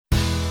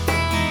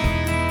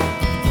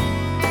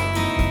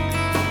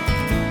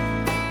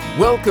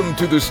Welcome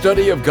to the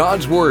study of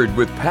God's Word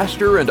with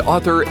pastor and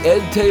author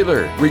Ed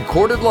Taylor,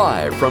 recorded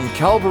live from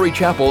Calvary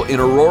Chapel in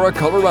Aurora,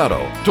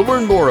 Colorado. To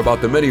learn more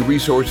about the many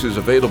resources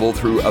available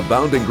through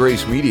Abounding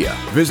Grace Media,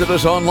 visit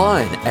us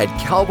online at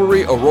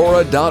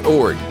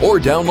calvaryaurora.org or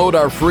download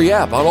our free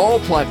app on all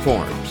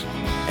platforms.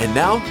 And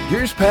now,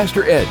 here's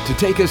Pastor Ed to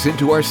take us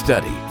into our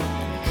study.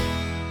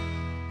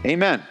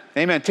 Amen.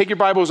 Amen. Take your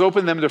Bibles,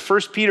 open them to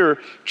 1 Peter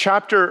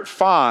chapter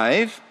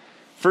 5.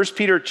 1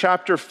 Peter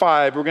chapter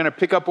 5, we're going to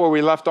pick up where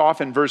we left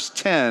off in verse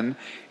 10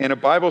 in a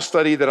Bible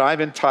study that I've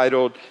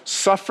entitled,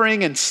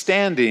 Suffering and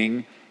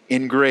Standing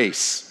in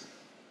Grace.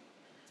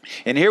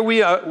 And here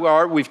we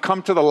are, we've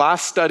come to the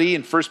last study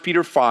in 1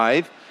 Peter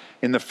 5,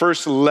 in the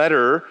first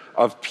letter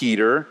of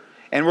Peter,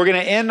 and we're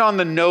going to end on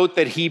the note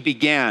that he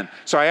began.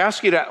 So I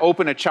ask you to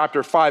open at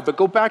chapter 5, but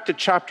go back to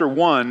chapter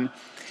 1,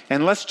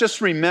 and let's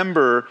just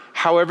remember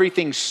how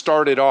everything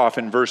started off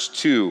in verse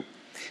 2.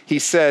 He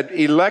said,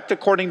 elect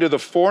according to the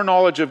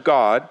foreknowledge of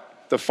God,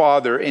 the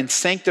Father, in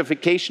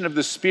sanctification of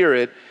the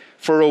Spirit,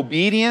 for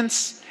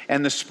obedience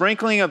and the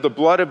sprinkling of the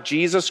blood of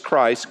Jesus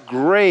Christ,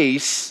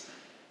 grace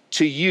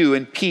to you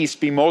and peace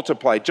be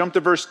multiplied. Jump to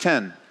verse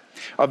 10.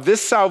 Of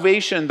this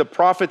salvation the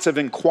prophets have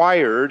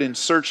inquired and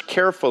searched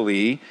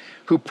carefully,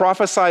 who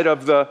prophesied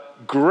of the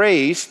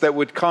grace that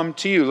would come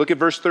to you. Look at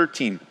verse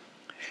 13.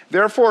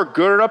 Therefore,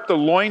 gird up the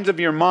loins of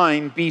your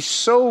mind, be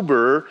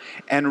sober,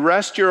 and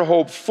rest your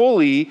hope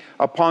fully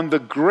upon the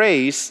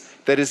grace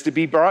that is to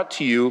be brought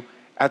to you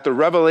at the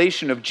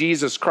revelation of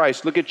Jesus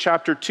Christ. Look at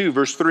chapter 2,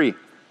 verse 3.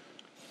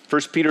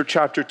 1 Peter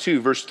chapter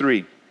 2, verse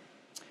 3.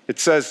 It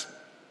says,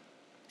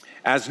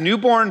 as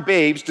newborn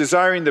babes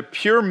desiring the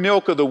pure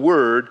milk of the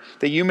word,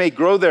 that you may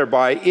grow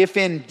thereby, if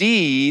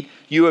indeed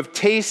you have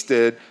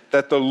tasted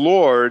that the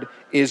Lord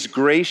is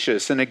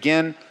gracious. And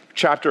again,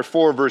 chapter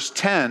 4, verse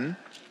 10.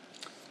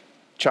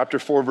 Chapter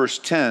 4, verse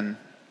 10.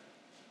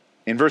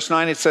 In verse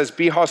 9, it says,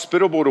 be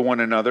hospitable to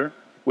one another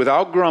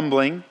without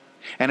grumbling,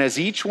 and as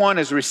each one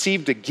has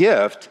received a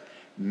gift,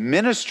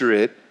 minister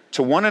it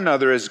to one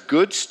another as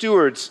good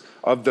stewards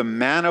of the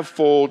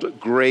manifold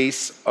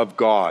grace of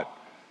God.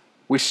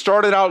 We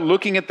started out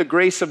looking at the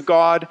grace of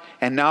God,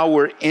 and now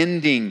we're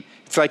ending.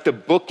 It's like the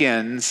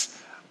bookends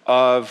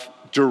of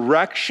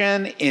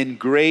direction in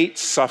great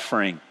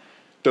suffering.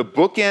 The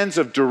bookends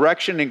of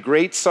direction in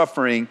great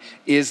suffering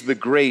is the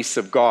grace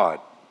of God.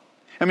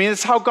 I mean,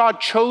 it's how God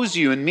chose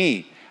you and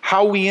me.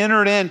 How we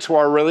entered into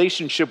our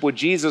relationship with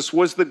Jesus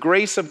was the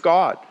grace of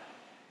God.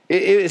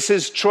 It's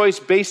his choice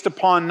based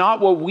upon not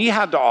what we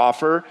had to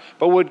offer,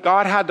 but what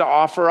God had to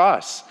offer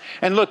us.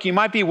 And look, you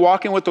might be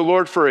walking with the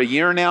Lord for a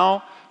year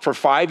now, for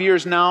 5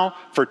 years now,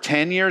 for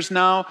 10 years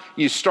now.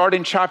 You start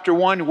in chapter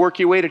 1, work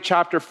your way to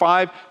chapter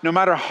 5. No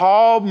matter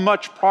how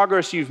much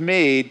progress you've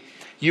made,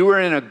 you are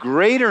in a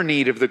greater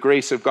need of the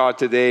grace of God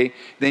today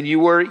than you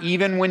were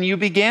even when you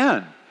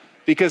began.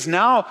 Because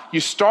now you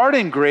start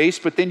in grace,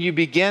 but then you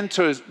begin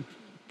to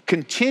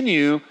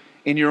continue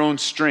in your own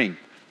strength.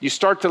 You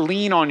start to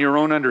lean on your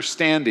own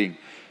understanding.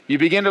 You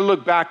begin to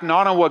look back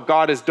not on what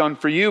God has done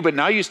for you, but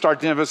now you start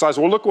to emphasize,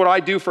 well, look what I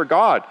do for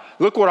God.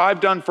 Look what I've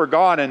done for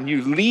God, and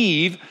you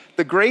leave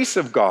the grace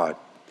of God.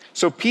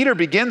 So Peter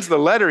begins the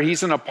letter.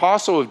 He's an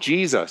apostle of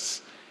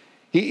Jesus.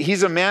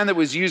 He's a man that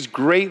was used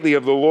greatly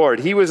of the Lord.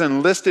 He was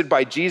enlisted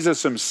by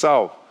Jesus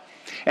himself.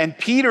 And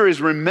Peter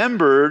is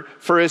remembered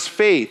for his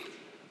faith,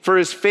 for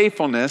his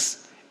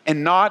faithfulness,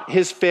 and not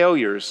his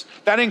failures.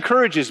 That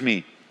encourages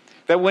me.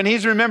 That when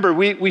he's remembered,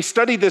 we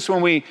studied this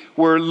when we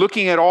were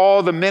looking at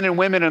all the men and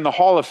women in the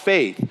Hall of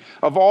Faith,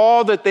 of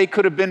all that they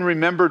could have been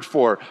remembered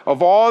for,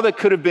 of all that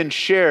could have been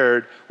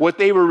shared, what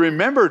they were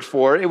remembered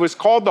for. It was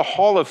called the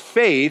Hall of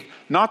Faith,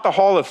 not the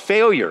Hall of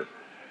Failure.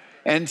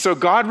 And so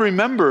God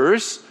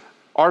remembers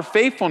our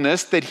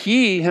faithfulness that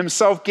he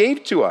himself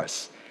gave to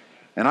us.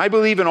 And I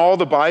believe in all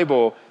the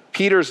Bible,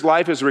 Peter's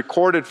life is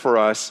recorded for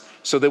us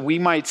so that we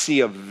might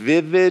see a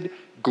vivid,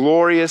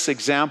 glorious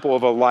example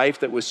of a life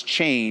that was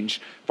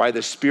changed by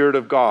the Spirit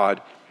of God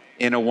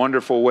in a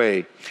wonderful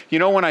way. You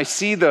know, when I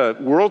see the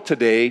world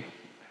today,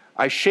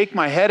 I shake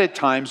my head at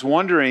times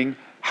wondering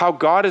how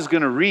God is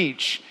going to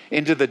reach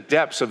into the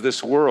depths of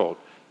this world.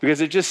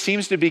 Because it just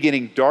seems to be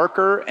getting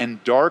darker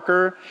and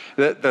darker.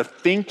 The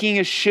thinking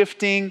is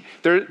shifting.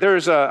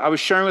 I was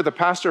sharing with a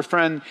pastor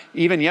friend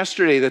even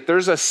yesterday that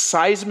there's a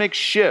seismic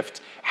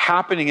shift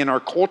happening in our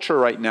culture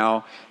right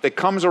now that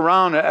comes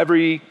around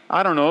every,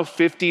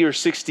 50 or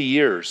 60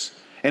 years.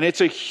 And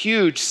it's a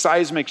huge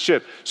seismic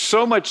shift.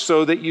 So much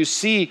so that you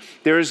see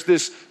there's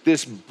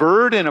this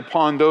burden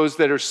upon those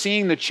that are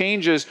seeing the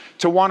changes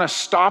to want to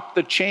stop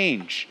the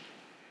change.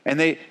 And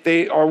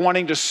they are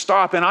wanting to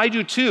stop, and I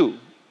do too.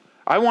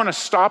 I want to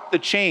stop the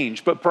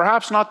change, but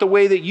perhaps not the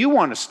way that you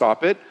want to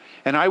stop it.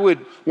 And I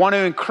would want to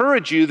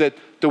encourage you that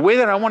the way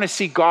that I want to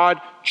see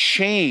God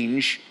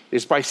change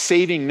is by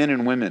saving men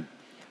and women,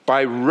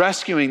 by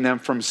rescuing them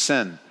from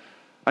sin.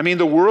 I mean,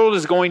 the world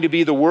is going to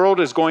be the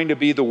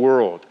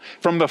world.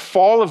 From the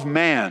fall of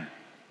man,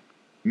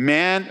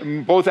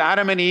 both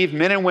Adam and Eve,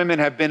 men and women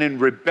have been in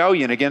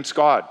rebellion against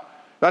God.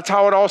 That's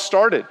how it all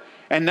started.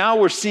 And now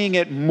we're seeing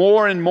it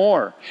more and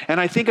more.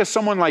 And I think of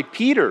someone like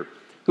Peter,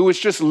 who was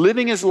just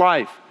living his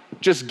life,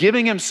 just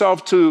giving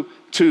himself to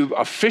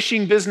a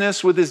fishing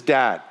business with his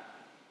dad,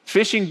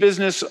 fishing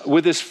business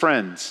with his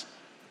friends.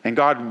 And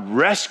God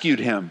rescued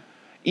him,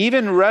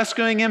 even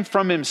rescuing him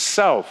from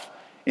himself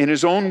in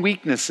his own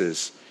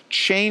weaknesses,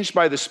 changed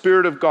by the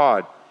Spirit of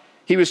God.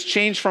 He was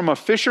changed from a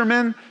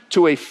fisherman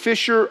to a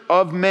fisher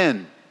of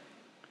men.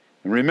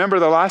 And remember,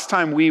 the last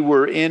time we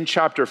were in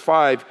chapter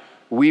 5,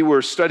 we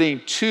were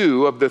studying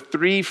 2 of the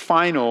 3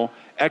 final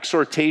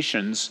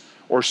exhortations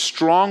or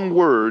strong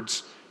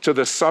words to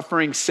the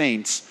suffering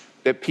saints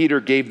that Peter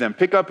gave them.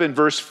 Pick up in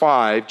verse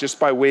 5, just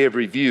by way of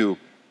review,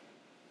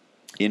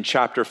 in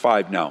chapter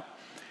 5 now.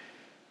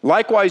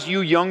 Likewise,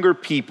 you younger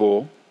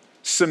people,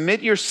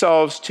 submit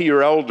yourselves to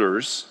your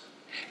elders.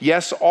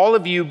 Yes, all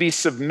of you be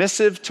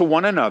submissive to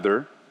one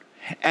another,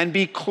 and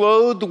be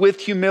clothed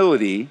with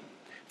humility,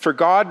 for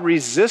God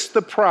resists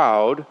the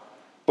proud,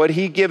 but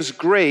he gives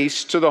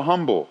grace to the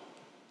humble.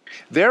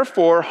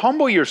 Therefore,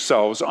 humble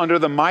yourselves under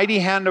the mighty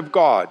hand of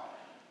God,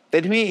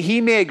 that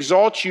he may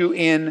exalt you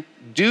in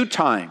due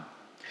time,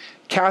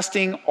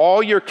 casting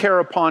all your care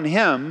upon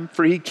him,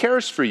 for he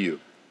cares for you.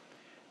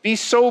 Be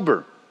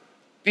sober,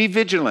 be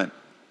vigilant,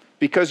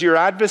 because your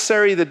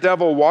adversary, the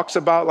devil, walks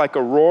about like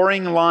a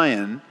roaring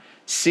lion,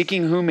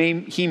 seeking whom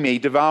he may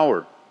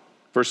devour.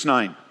 Verse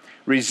 9,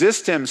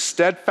 resist him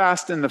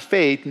steadfast in the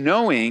faith,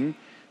 knowing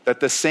that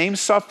the same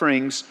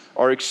sufferings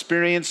are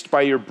experienced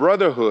by your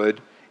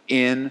brotherhood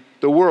in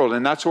the world.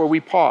 And that's where we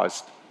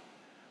paused.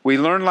 We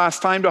learned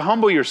last time to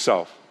humble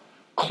yourself,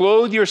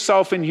 clothe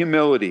yourself in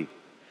humility.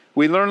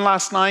 We learned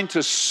last night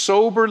to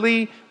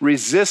soberly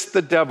resist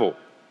the devil.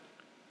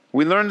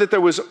 We learned that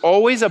there was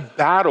always a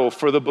battle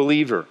for the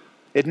believer.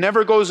 It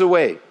never goes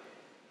away.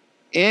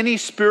 Any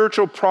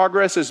spiritual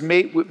progress is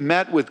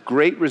met with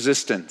great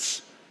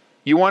resistance.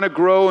 You want to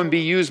grow and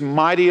be used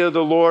mighty of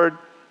the Lord,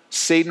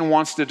 Satan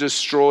wants to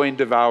destroy and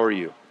devour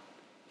you.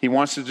 He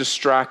wants to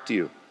distract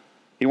you.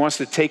 He wants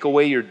to take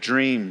away your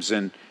dreams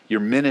and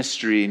your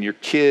ministry and your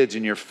kids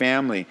and your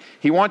family.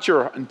 He wants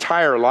your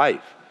entire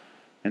life.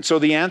 And so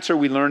the answer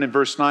we learned in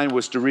verse 9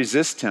 was to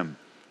resist him.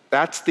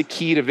 That's the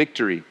key to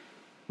victory.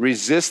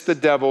 Resist the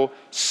devil,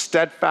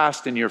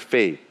 steadfast in your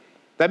faith.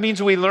 That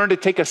means we learn to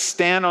take a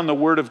stand on the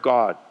Word of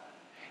God.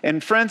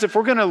 And friends, if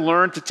we're going to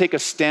learn to take a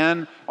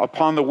stand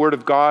upon the Word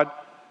of God,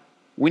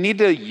 we need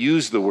to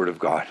use the Word of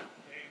God.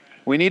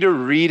 We need to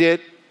read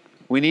it.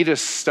 We need to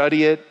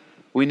study it.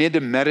 We need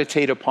to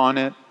meditate upon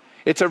it.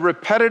 It's a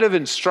repetitive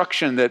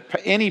instruction that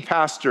any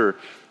pastor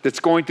that's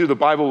going through the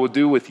Bible will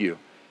do with you.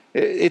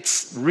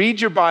 It's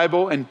read your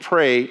Bible and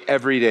pray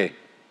every day.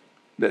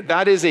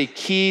 That is a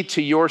key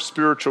to your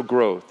spiritual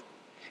growth.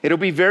 It'll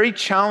be very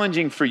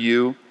challenging for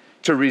you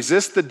to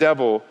resist the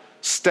devil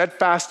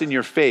steadfast in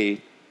your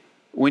faith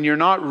when you're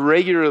not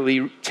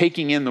regularly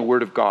taking in the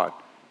Word of God,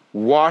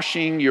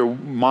 washing your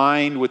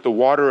mind with the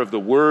water of the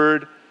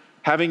Word,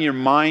 having your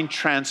mind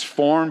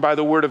transformed by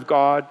the Word of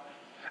God.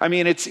 I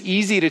mean, it's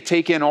easy to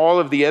take in all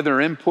of the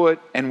other input,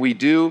 and we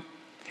do,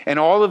 and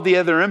all of the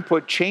other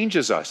input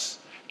changes us,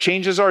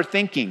 changes our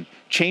thinking,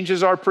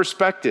 changes our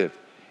perspective,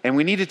 and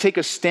we need to take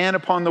a stand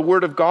upon the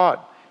Word of God,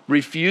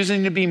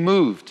 refusing to be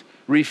moved,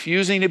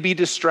 refusing to be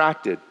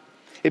distracted.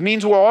 It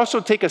means we'll also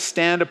take a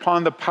stand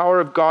upon the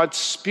power of God's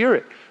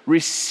Spirit,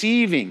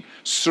 receiving,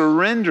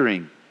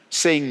 surrendering,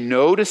 saying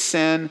no to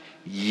sin,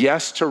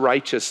 yes to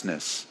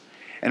righteousness.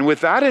 And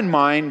with that in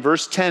mind,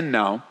 verse 10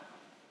 now,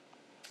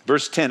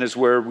 verse 10 is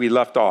where we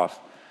left off.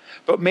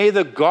 But may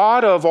the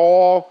God of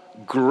all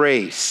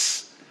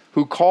grace,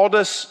 who called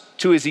us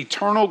to his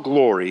eternal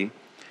glory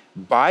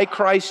by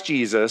Christ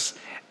Jesus,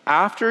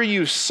 after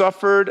you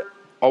suffered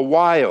a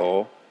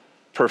while,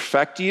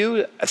 perfect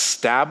you,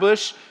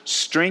 establish,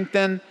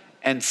 strengthen,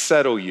 and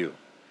settle you.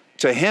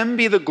 To him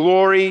be the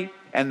glory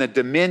and the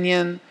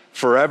dominion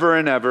forever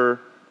and ever.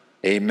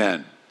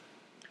 Amen.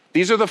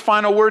 These are the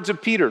final words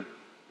of Peter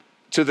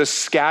to the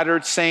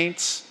scattered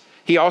saints.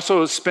 He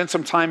also spent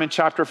some time in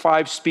chapter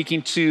 5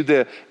 speaking to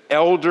the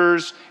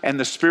elders and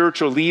the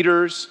spiritual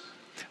leaders,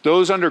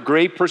 those under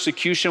great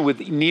persecution with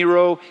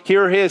Nero.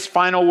 Here are his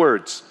final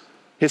words.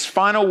 His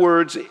final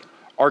words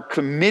are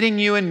committing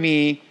you and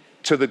me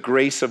to the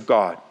grace of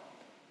God.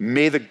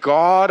 May the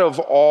God of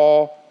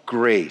all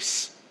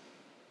grace,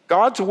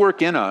 God's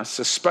work in us,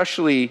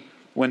 especially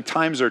when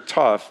times are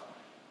tough,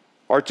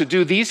 are to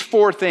do these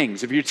 4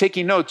 things. If you're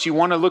taking notes, you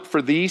want to look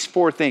for these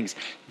 4 things.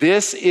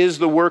 This is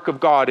the work of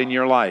God in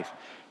your life: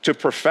 to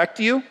perfect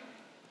you,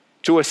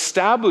 to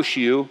establish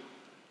you,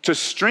 to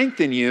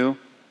strengthen you,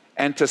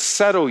 and to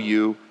settle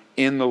you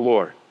in the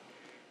Lord.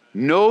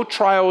 No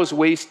trial is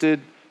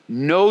wasted,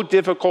 no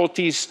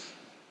difficulties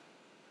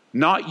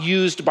not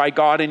used by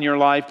God in your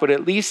life, but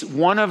at least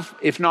one of,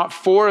 if not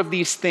 4 of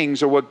these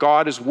things are what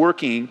God is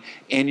working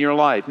in your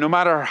life. No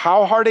matter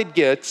how hard it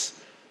gets,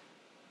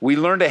 we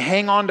learn to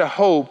hang on to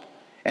hope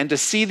and to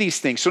see these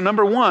things. So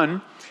number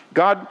 1,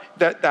 God,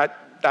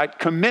 that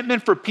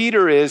commitment for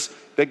Peter is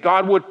that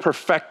God would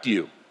perfect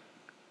you.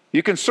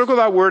 You can circle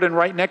that word and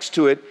right next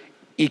to it,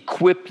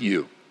 equip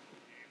you.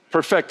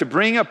 Perfect, to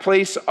bring a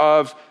place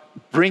of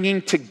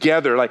bringing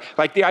together.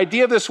 Like the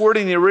idea of this word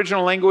in the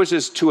original language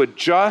is to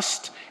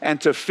adjust and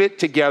to fit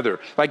together.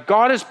 Like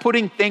God is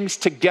putting things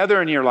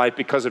together in your life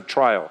because of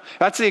trial.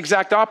 That's the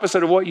exact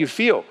opposite of what you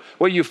feel.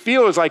 What you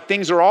feel is like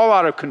things are all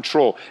out of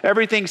control.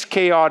 Everything's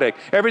chaotic.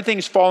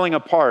 Everything's falling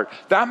apart.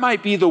 That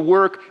might be the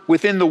work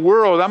within the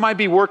world. That might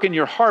be work in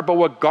your heart. But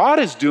what God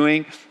is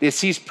doing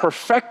is he's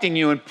perfecting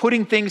you and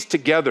putting things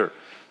together,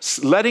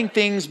 letting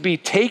things be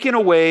taken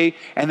away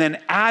and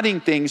then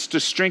adding things to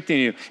strengthen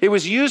you. It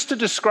was used to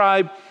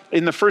describe,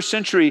 in the first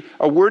century,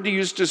 a word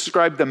used to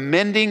describe the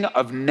mending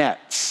of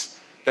nets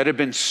that have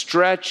been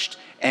stretched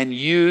and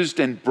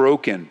used and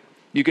broken.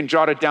 You can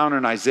jot it down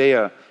in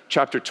Isaiah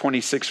chapter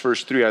 26,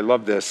 verse 3. I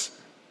love this.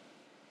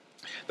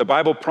 The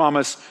Bible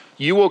promised,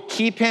 you will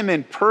keep him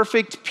in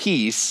perfect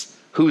peace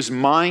whose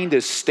mind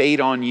is stayed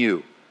on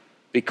you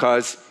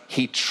because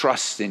he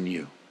trusts in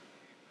you.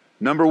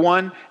 Number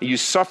one, you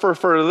suffer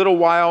for a little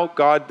while,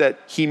 God, that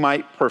he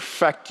might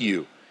perfect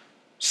you.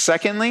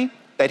 Secondly,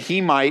 that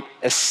he might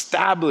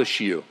establish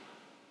you.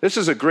 This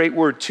is a great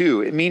word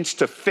too. It means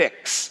to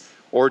fix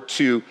or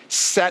to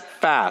set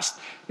fast.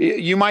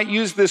 You might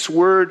use this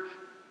word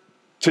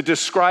to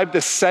describe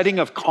the setting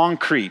of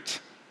concrete,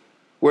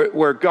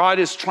 where God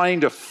is trying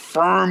to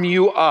firm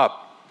you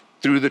up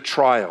through the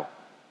trial.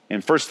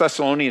 In 1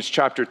 Thessalonians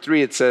chapter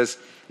 3, it says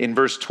in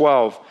verse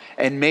 12,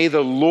 and may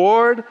the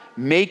Lord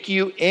make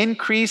you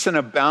increase and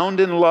abound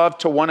in love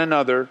to one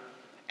another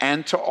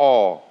and to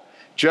all,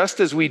 just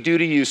as we do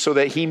to you, so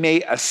that he may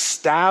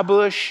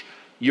establish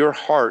your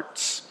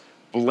hearts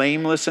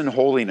blameless in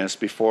holiness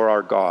before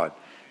our God.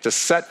 To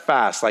set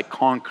fast like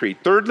concrete.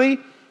 Thirdly,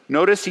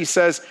 notice he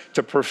says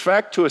to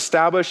perfect, to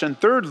establish, and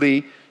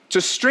thirdly, to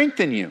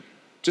strengthen you.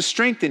 To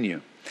strengthen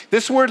you.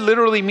 This word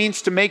literally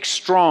means to make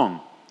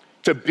strong,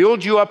 to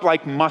build you up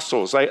like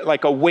muscles,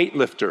 like a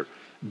weightlifter,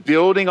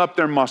 building up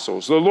their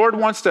muscles. The Lord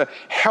wants to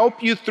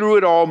help you through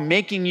it all,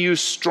 making you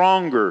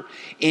stronger,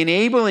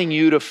 enabling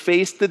you to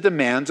face the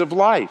demands of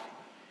life.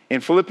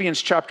 In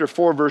Philippians chapter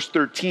 4, verse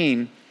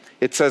 13,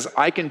 it says,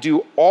 I can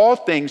do all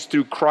things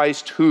through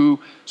Christ who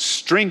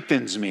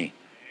strengthens me.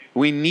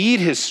 We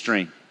need his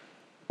strength.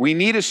 We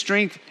need his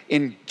strength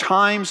in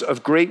times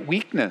of great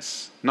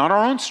weakness, not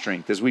our own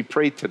strength, as we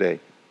prayed today.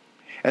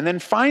 And then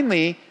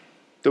finally,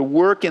 the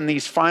work in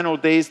these final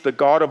days, the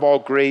God of all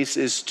grace,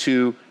 is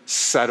to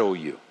settle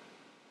you.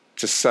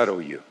 To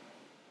settle you.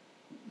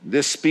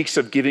 This speaks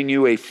of giving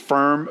you a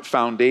firm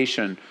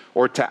foundation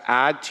or to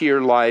add to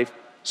your life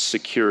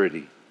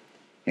security.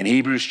 In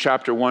Hebrews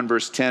chapter 1,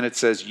 verse 10, it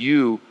says,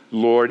 you,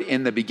 Lord,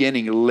 in the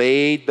beginning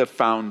laid the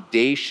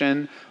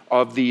foundation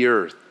of the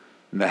earth,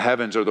 and the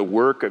heavens are the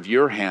work of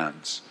your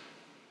hands.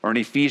 Or in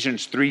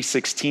Ephesians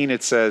 3:16,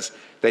 it says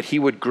that he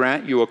would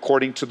grant you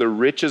according to the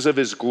riches of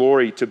his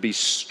glory to be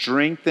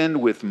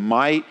strengthened with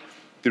might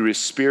through his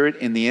Spirit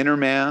in the inner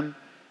man,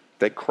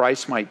 that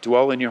Christ might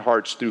dwell in your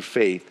hearts through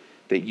faith,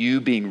 that you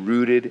being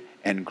rooted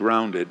and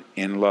grounded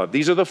in love.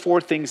 These are the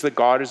four things that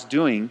God is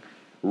doing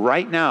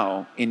right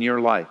now in your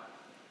life.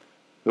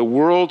 The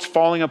world's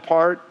falling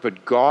apart,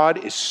 but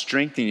God is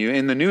strengthening you.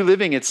 In the New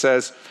Living, it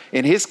says,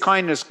 in his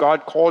kindness,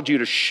 God called you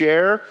to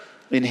share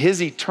in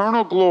his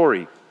eternal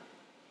glory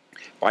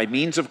by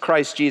means of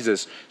Christ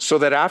Jesus, so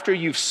that after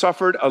you've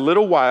suffered a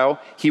little while,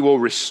 he will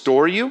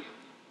restore you,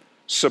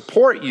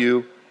 support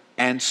you,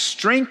 and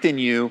strengthen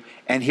you,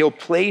 and he'll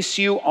place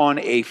you on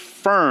a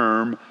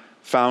firm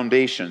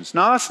foundation.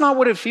 Now, that's not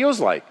what it feels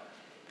like.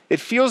 It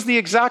feels the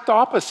exact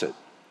opposite.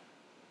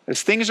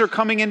 As things are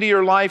coming into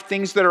your life,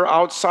 things that are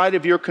outside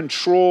of your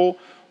control,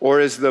 or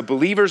as the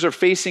believers are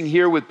facing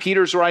here with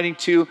Peter's writing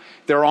to,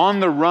 they're on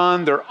the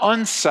run, they're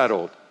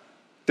unsettled,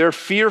 they're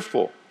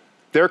fearful,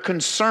 they're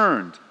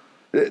concerned.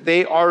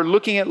 They are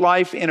looking at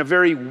life in a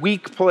very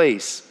weak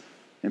place.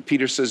 And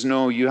Peter says,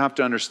 no, you have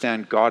to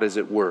understand God is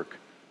at work.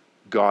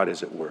 God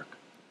is at work.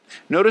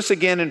 Notice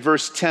again in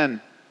verse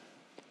 10,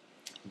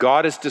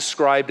 God is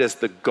described as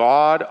the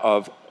God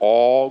of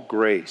all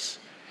grace.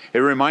 It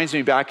reminds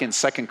me back in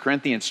 2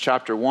 Corinthians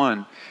chapter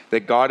 1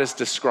 that God is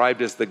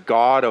described as the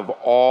God of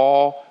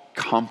all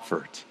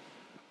comfort,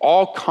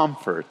 all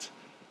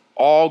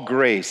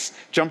grace.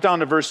 Jump down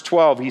to verse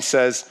 12. He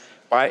says,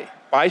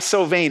 by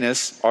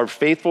Silvanus, our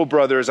faithful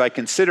brother, as I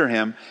consider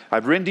him,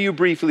 I've written to you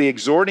briefly,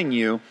 exhorting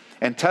you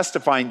and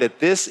testifying that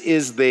this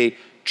is the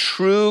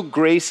true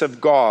grace of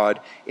God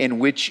in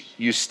which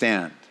you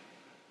stand.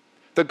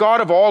 The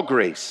God of all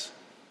grace.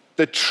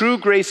 The true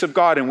grace of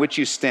God in which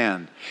you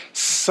stand.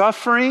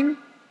 Suffering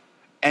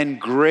and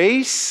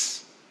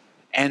grace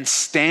and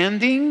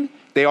standing,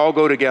 they all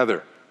go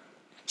together.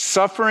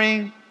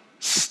 Suffering,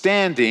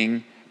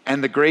 standing,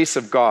 and the grace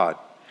of God.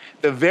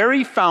 The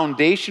very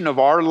foundation of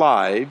our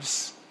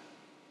lives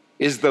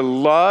is the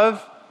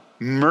love,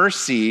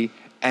 mercy,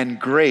 and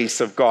grace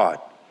of God.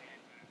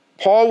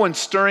 Paul, when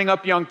stirring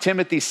up young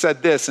Timothy,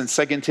 said this in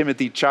 2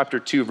 Timothy chapter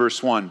 2,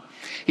 verse 1.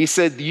 He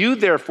said, you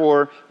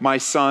therefore, my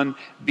son,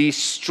 be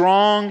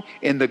strong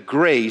in the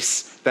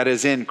grace that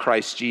is in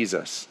Christ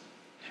Jesus.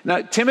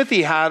 Now,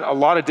 Timothy had a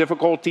lot of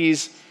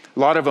difficulties a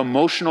lot of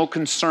emotional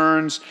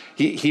concerns.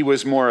 He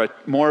was more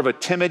of a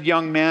timid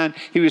young man.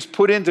 He was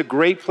put into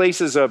great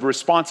places of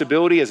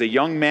responsibility as a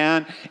young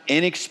man,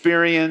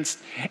 inexperienced.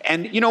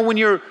 And, when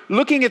you're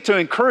looking to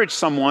encourage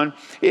someone,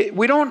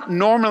 we don't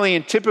normally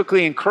and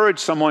typically encourage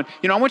someone,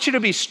 I want you to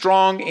be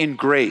strong in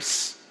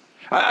grace.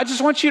 I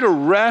just want you to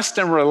rest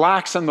and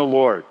relax in the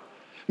Lord.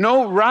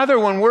 No, rather,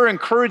 when we're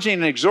encouraging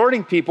and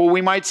exhorting people,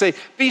 we might say,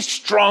 be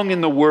strong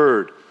in the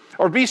word,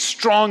 or be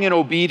strong in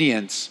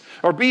obedience,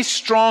 or be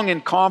strong in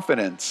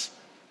confidence.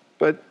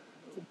 But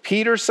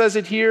Peter says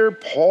it here,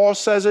 Paul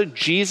says it,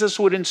 Jesus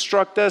would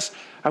instruct us.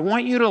 I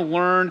want you to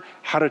learn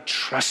how to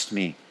trust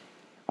me.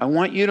 I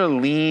want you to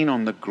lean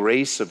on the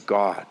grace of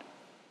God.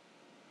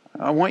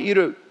 I want you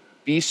to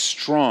be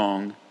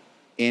strong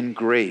in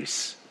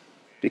grace,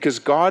 because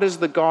God is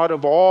the God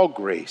of all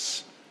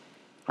grace.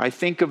 I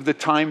think of the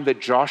time that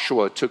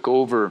Joshua took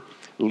over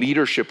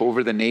leadership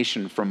over the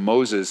nation from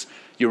Moses.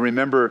 You'll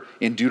remember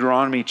in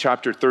Deuteronomy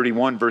chapter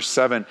 31, verse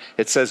 7,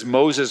 it says,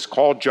 Moses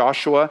called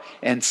Joshua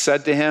and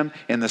said to him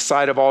in the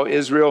sight of all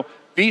Israel,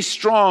 be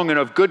strong and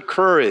of good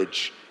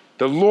courage.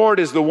 The Lord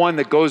is the one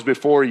that goes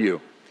before you.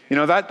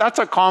 That's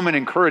a common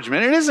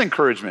encouragement. It is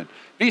encouragement.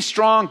 Be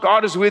strong.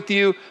 God is with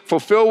you.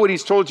 Fulfill what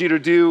he's told you to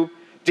do.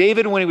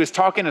 David, when he was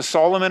talking to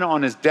Solomon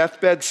on his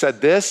deathbed,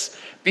 said this,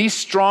 be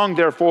strong,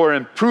 therefore,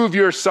 and prove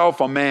yourself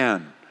a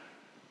man.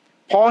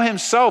 Paul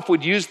himself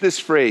would use this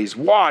phrase,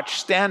 watch,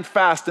 stand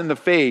fast in the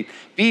faith,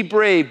 be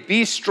brave,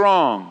 be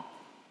strong.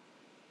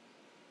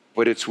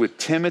 But it's with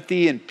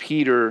Timothy and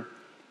Peter,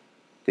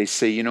 they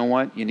say, you know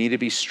what? You need to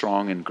be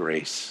strong in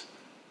grace.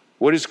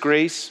 What is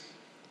grace?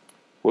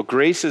 Well,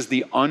 grace is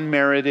the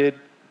unmerited,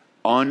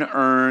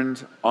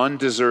 unearned,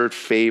 undeserved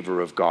favor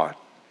of God.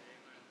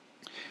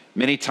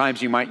 Many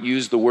times you might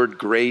use the word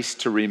grace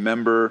to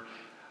remember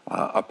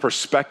a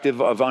perspective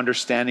of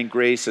understanding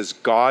grace as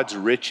God's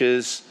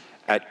riches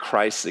at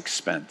Christ's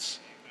expense.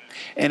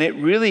 And it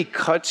really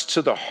cuts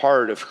to the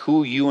heart of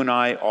who you and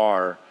I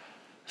are,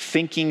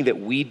 thinking that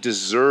we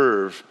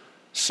deserve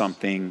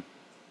something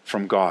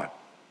from God.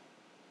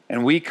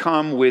 And we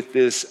come with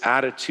this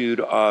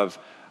attitude of,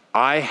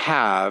 I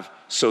have,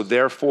 so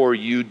therefore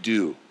you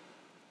do.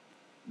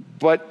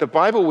 But the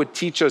Bible would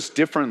teach us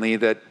differently,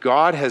 that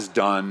God has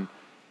done,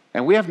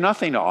 and we have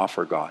nothing to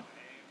offer God.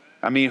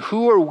 I mean,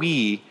 who are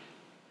we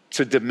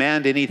to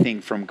demand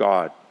anything from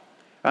God?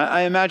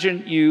 I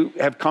imagine you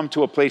have come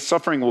to a place,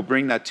 suffering will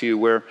bring that to you,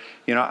 where,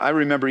 I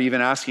remember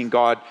even asking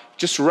God,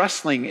 just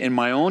wrestling in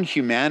my own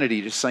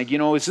humanity, just like,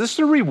 is this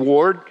the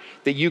reward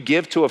that you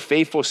give to a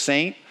faithful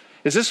saint?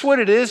 Is this what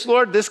it is,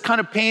 Lord, this kind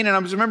of pain? And I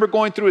remember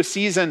going through a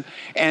season,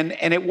 and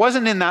it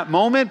wasn't in that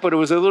moment, but it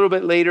was a little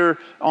bit later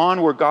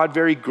on where God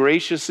very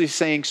graciously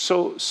saying,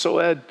 so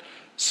Ed,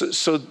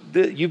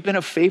 you've been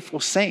a faithful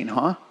saint,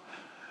 huh?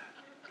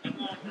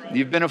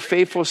 You've been a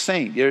faithful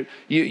saint.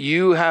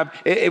 You have.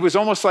 It was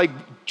almost like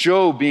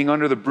Job being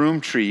under the broom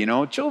tree.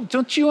 Job,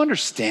 don't you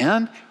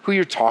understand who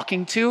you're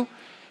talking to?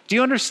 Do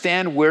you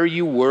understand where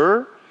you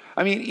were?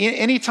 I mean,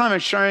 anytime I'm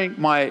sharing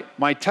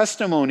my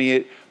testimony,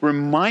 it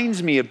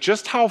reminds me of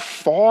just how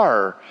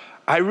far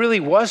I really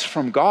was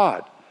from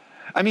God.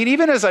 I mean,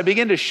 even as I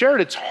begin to share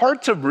it, it's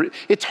hard to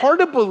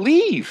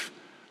believe.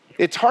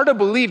 It's hard to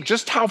believe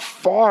just how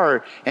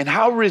far and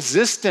how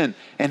resistant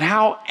and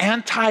how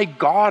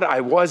anti-God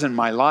I was in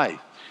my life.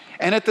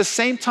 And at the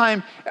same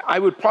time, I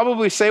would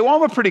probably say, well,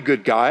 I'm a pretty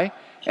good guy.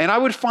 And I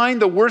would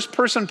find the worst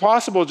person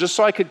possible just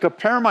so I could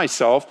compare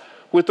myself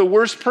with the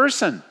worst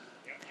person.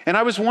 And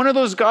I was one of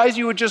those guys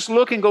you would just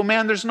look and go,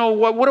 man,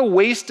 what a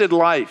wasted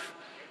life.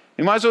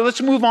 You might as well,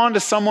 let's move on to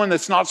someone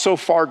that's not so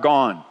far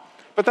gone.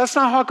 But that's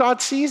not how God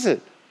sees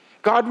it.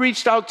 God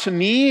reached out to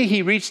me.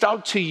 He reached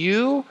out to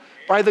you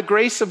by the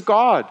grace of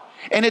God.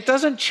 And it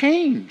doesn't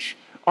change.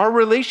 Our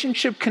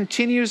relationship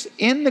continues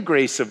in the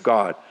grace of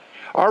God.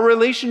 Our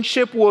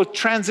relationship will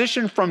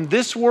transition from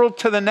this world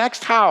to the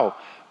next. How?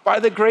 By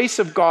the grace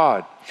of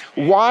God.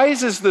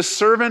 Wise is the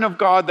servant of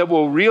God that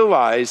will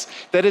realize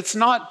that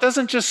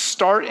doesn't just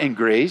start in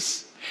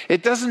grace.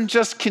 It doesn't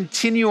just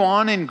continue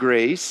on in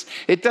grace.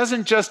 It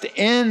doesn't just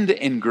end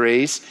in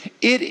grace.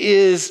 It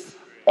is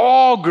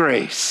all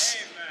grace.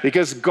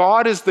 Because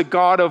God is the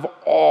God of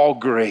all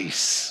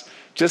grace,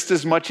 just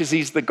as much as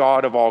he's the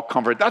God of all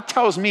comfort. That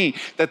tells me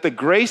that the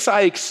grace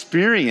I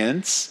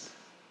experience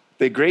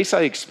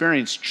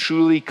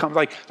truly comes.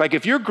 Like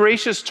if you're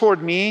gracious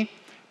toward me,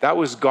 that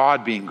was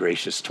God being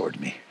gracious toward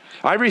me.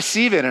 I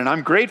receive it and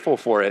I'm grateful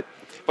for it.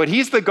 But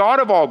he's the God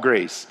of all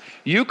grace.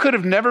 You could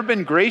have never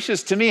been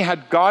gracious to me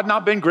had God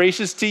not been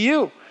gracious to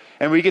you.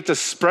 And we get to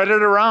spread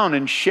it around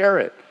and share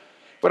it.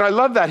 But I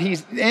love that he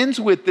ends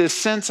with this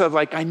sense of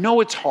I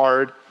know it's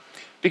hard.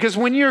 Because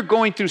when you're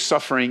going through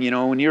suffering,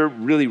 when you're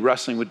really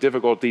wrestling with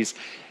difficulties,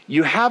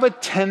 you have a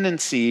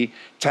tendency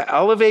to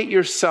elevate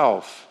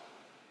yourself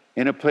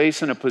in a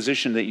place, in a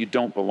position that you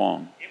don't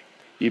belong.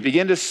 You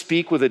begin to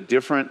speak with a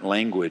different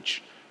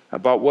language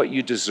about what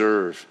you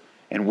deserve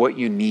and what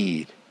you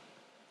need.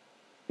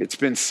 It's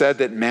been said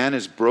that man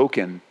is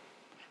broken,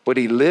 but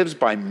he lives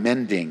by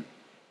mending,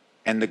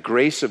 and the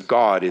grace of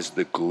God is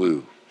the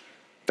glue.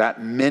 that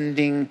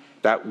mending,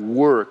 that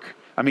work.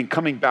 I mean,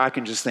 coming back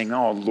and just saying,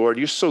 oh, Lord,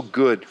 you're so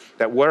good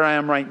that where I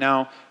am right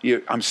now,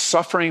 I'm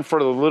suffering for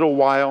a little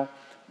while,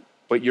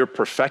 but you're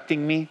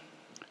perfecting me,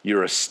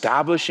 you're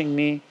establishing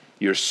me,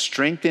 you're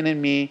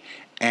strengthening me,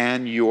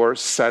 and you're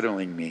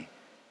settling me.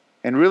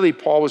 And really,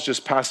 Paul was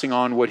just passing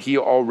on what he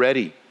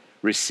already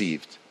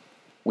received.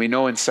 We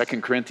know in 2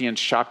 Corinthians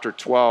chapter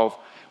 12,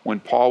 when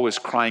Paul was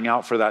crying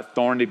out for that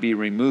thorn to be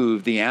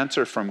removed, the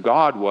answer from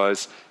God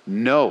was,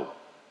 no,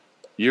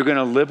 you're going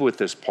to live with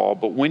this, Paul.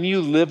 But when you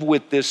live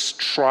with this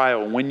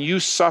trial, when you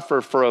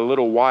suffer for a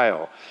little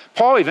while,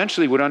 Paul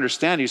eventually would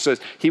understand.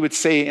 He would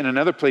say in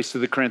another place to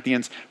the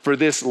Corinthians, for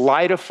this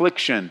light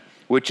affliction,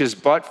 which is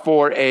but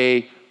for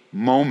a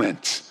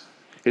moment,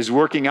 is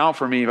working out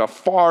for me a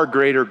far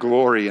greater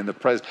glory in the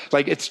present.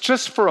 Like, it's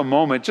just for a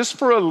moment, just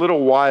for a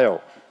little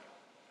while,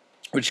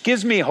 which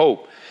gives me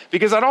hope.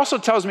 Because that also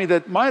tells me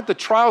that the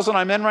trials that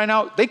I'm in right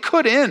now, they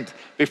could end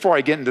before I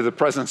get into the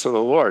presence of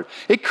the Lord.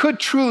 It could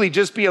truly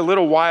just be a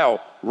little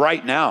while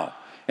right now.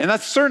 And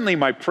that's certainly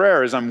my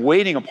prayer as I'm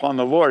waiting upon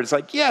the Lord. It's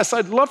like, yes,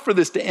 I'd love for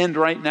this to end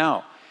right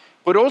now.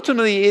 But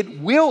ultimately,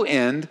 it will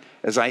end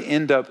as I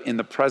end up in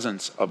the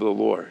presence of the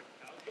Lord.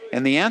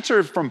 And the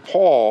answer from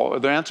Paul, or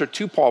the answer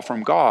to Paul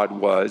from God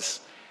was,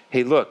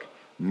 hey, look,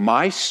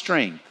 my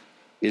strength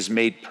is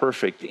made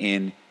perfect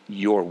in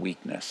your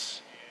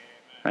weakness.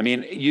 I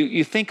mean,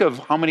 you think of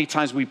how many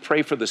times we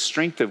pray for the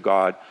strength of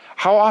God.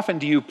 How often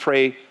do you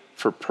pray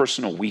for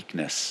personal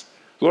weakness?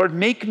 Lord,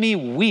 make me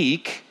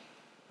weak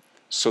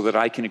so that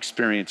I can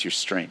experience your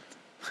strength.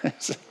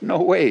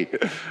 No way.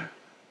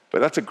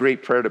 But that's a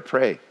great prayer to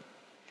pray.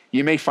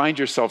 You may find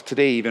yourself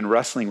today even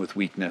wrestling with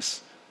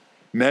weakness,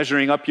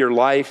 measuring up your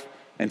life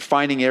and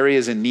finding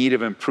areas in need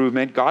of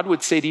improvement. God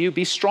would say to you,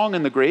 be strong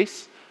in the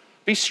grace.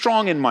 Be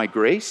strong in my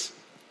grace.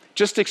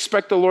 Just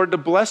expect the Lord to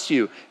bless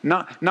you,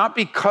 not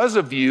because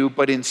of you,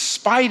 but in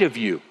spite of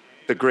you,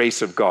 the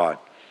grace of God.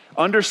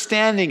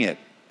 Understanding it,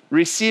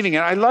 receiving it.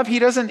 I love he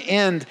doesn't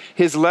end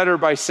his letter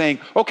by saying,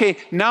 okay,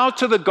 now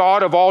to the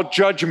God of all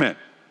judgment.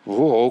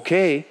 Oh,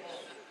 okay.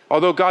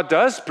 Although God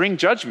does bring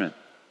judgment.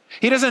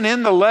 He doesn't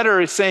end the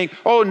letter saying,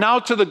 oh, now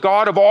to the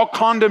God of all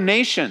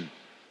condemnation.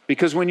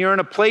 Because when you're in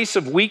a place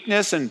of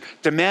weakness and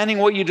demanding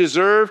what you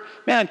deserve,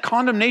 man,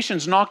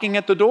 condemnation's knocking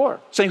at the door,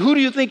 saying, who do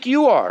you think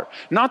you are?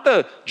 Not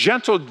the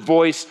gentle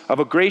voice of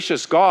a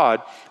gracious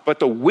God, but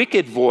the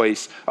wicked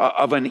voice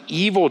of an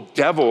evil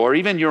devil or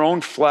even your own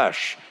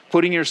flesh,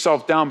 putting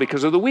yourself down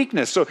because of the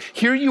weakness. So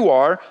here you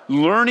are,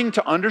 learning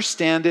to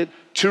understand it,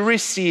 to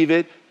receive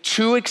it,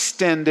 to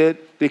extend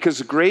it,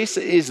 because grace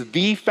is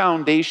the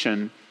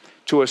foundation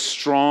to a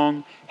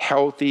strong,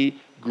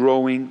 healthy,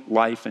 growing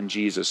life in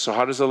Jesus. So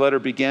how does the letter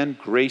begin?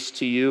 Grace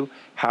to you.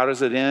 How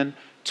does it end?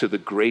 To the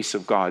grace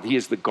of God. He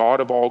is the God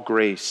of all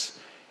grace.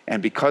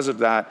 And because of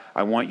that,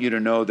 I want you to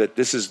know that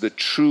this is the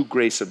true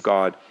grace of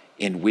God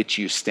in which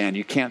you stand.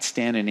 You can't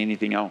stand in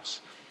anything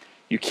else.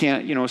 You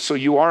can't, so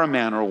you are a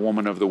man or a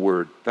woman of the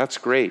word. That's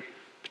great.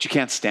 But you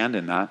can't stand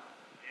in that.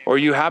 Or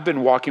you have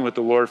been walking with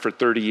the Lord for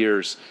 30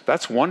 years.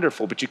 That's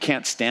wonderful, but you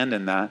can't stand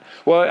in that.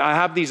 Well, I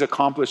have these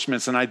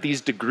accomplishments and I have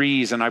these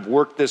degrees and I've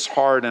worked this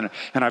hard and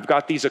I've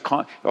got these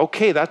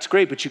okay, that's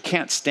great, but you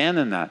can't stand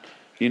in that.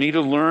 You need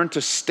to learn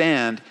to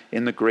stand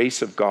in the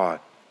grace of God.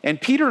 And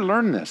Peter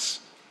learned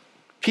this.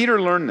 He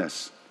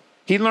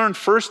learned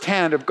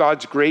firsthand of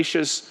God's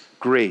gracious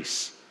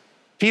grace.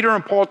 Peter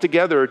and Paul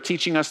together are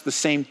teaching us the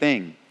same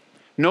thing.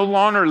 No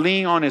longer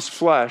leaning on his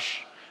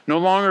flesh, no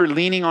longer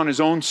leaning on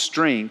his own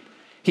strength,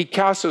 he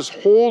casts his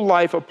whole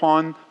life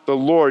upon the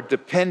Lord,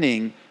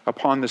 depending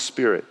upon the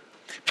Spirit.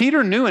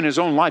 Peter knew in his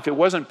own life it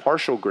wasn't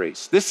partial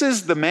grace. This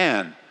is the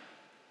man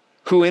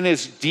who in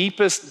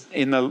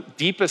the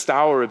deepest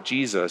hour of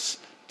Jesus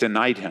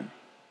denied him.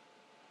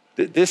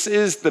 This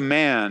is the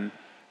man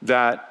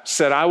that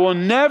said, I will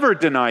never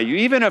deny you.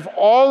 Even if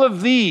all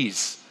of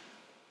these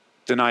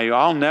deny you,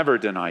 I'll never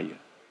deny you.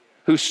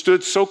 Who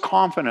stood so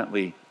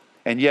confidently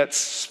and yet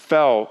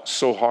fell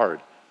so hard.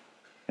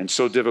 And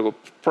so difficult,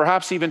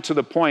 perhaps even to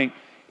the point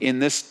in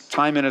this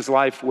time in his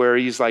life where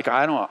he's like,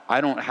 I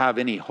don't have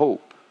any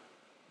hope.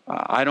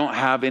 I don't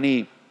have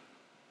any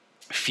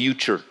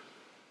future.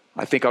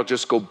 I think I'll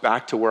just go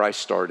back to where I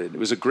started. It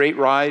was a great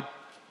ride,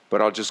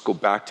 but I'll just go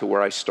back to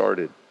where I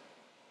started.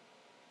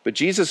 But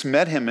Jesus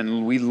met him,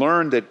 and we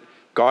learned that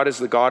God is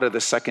the God of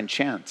the second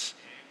chance.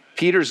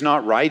 Peter's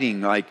not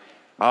writing like,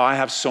 oh, I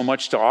have so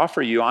much to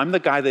offer you. I'm the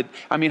guy that,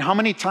 how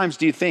many times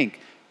do you think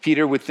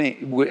Peter would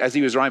think, as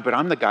he was writing, but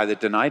I'm the guy that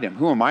denied him.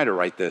 Who am I to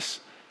write this?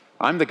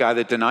 I'm the guy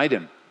that denied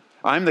him.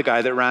 I'm the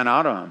guy that ran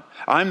out on him.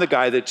 I'm the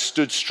guy that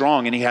stood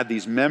strong, and he had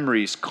these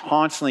memories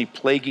constantly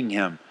plaguing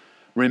him.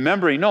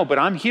 Remembering, no, but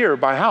I'm here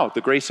by how? The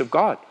grace of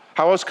God.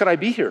 How else could I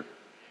be here?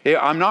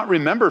 I'm not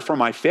remembered for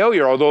my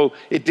failure, although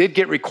it did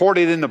get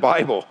recorded in the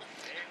Bible.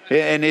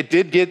 And it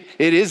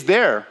is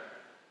there.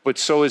 But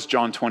so is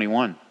John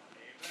 21.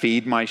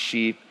 Feed my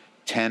sheep,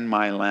 tend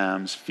my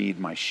lambs, feed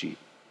my sheep.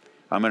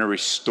 I'm going to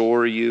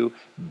restore you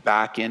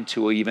back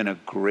into even a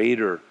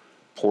greater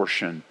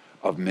portion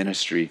of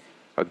ministry,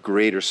 a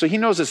greater. So he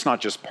knows it's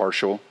not just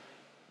partial.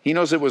 He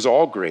knows it was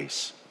all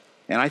grace.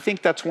 And I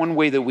think that's one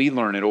way that we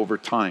learn it over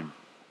time.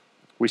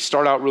 We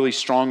start out really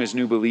strong as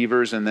new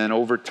believers, and then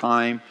over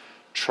time,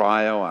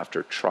 trial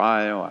after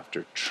trial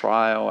after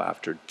trial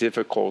after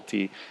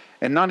difficulty,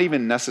 and not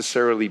even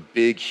necessarily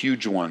big,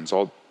 huge ones,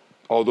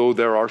 although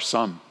there are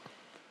some.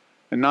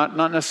 And not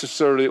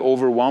necessarily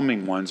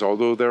overwhelming ones,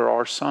 although there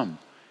are some.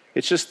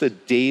 It's just the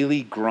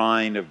daily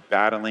grind of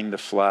battling the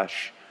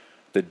flesh,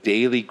 the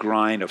daily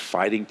grind of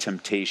fighting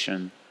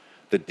temptation,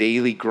 the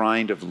daily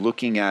grind of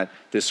looking at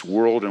this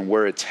world and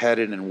where it's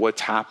headed and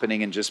what's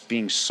happening and just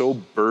being so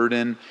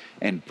burdened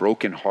and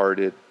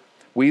brokenhearted.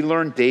 We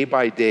learn day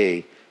by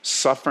day,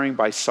 suffering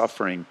by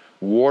suffering,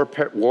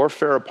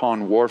 warfare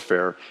upon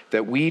warfare,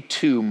 that we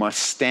too must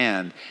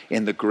stand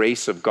in the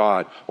grace of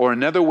God. Or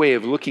another way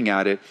of looking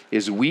at it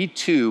is we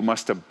too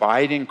must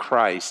abide in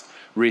Christ,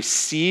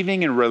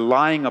 receiving and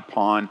relying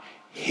upon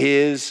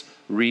his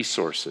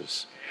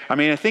resources. I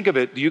mean, think of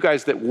it, you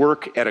guys that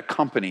work at a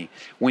company.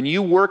 When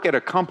you work at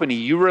a company,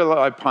 you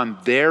rely upon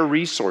their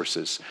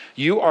resources.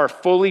 You are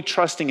fully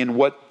trusting in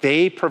what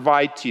they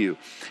provide to you.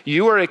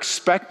 You are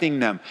expecting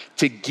them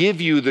to give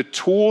you the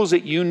tools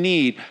that you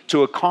need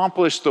to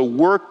accomplish the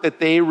work that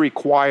they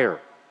require.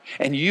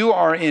 And you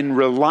are in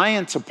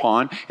reliance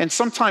upon, and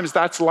sometimes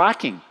that's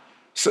lacking.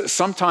 So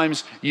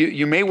sometimes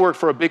you may work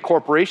for a big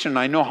corporation, and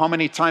I know how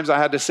many times I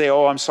had to say,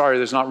 oh, I'm sorry,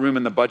 there's not room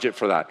in the budget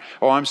for that.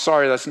 Oh, I'm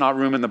sorry, that's not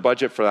room in the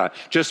budget for that.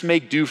 Just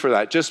make do for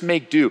that. Just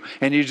make do.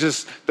 And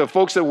the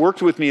folks that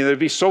worked with me, they'd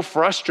be so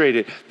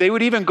frustrated. They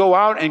would even go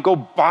out and go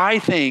buy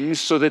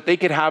things so that they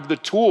could have the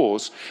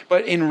tools.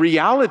 But in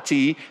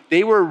reality,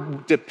 they were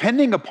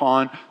depending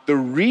upon the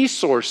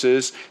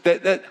resources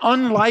that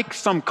unlike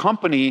some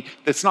company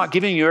that's not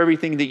giving you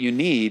everything that you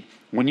need,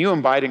 when you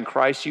abide in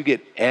Christ, you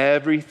get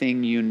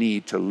everything you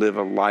need to live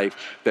a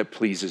life that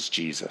pleases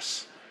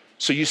Jesus.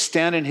 So you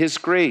stand in his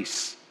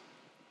grace.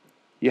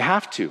 You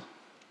have to.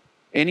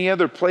 Any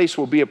other place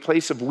will be a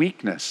place of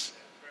weakness.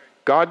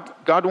 God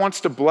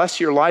wants to bless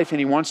your life, and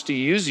he wants to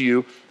use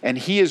you, and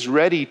he is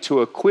ready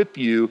to equip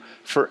you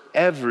for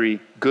every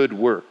good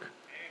work.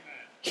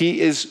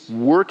 He is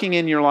working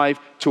in your life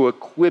to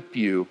equip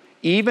you,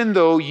 even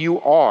though you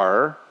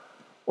are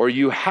or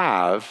you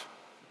have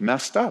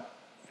messed up.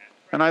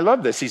 And I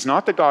love this. He's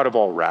not the God of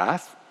all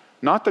wrath,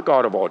 not the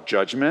God of all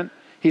judgment.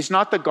 He's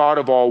not the God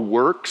of all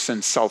works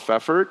and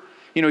self-effort.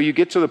 You know, you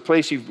get to the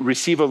place, you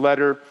receive a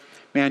letter,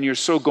 man, you're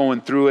so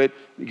going through it.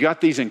 You got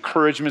these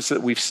encouragements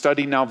that we've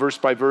studied now verse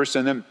by verse,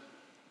 and then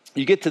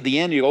you get to the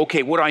end, you go,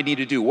 okay, what do I need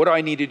to do? What do I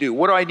need to do?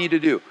 What do I need to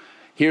do?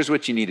 Here's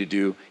what you need to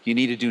do. You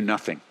need to do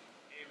nothing.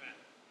 Amen.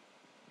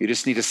 You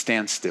just need to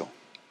stand still.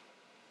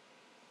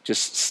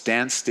 Just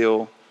stand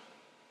still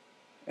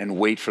and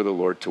wait for the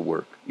Lord to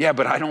work. Yeah,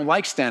 but I don't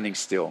like standing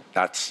still.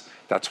 That's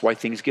why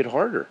things get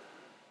harder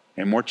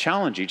and more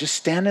challenging. Just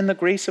stand in the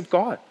grace of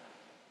God.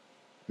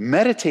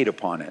 Meditate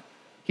upon it.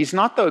 He's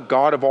not the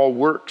God of all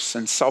works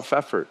and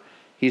self-effort.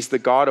 He's the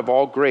God of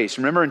all grace.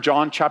 Remember in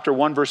John chapter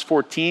 1, verse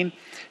 14,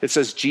 it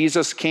says,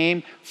 Jesus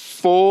came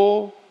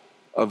full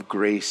of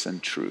grace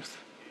and truth.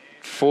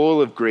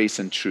 Full of grace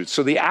and truth.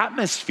 So the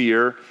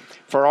atmosphere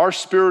for our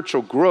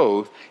spiritual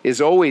growth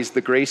is always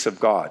the grace of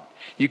God.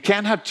 You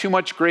can't have too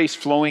much grace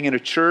flowing in a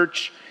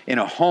church, in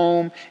a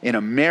home, in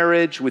a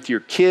marriage, with your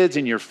kids,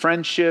 in your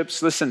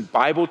friendships. Listen,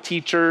 Bible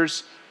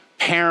teachers,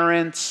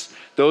 parents,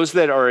 those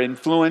that are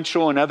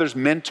influential and others,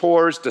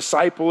 mentors,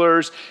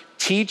 disciplers,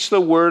 teach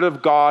the word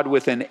of God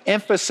with an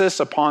emphasis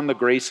upon the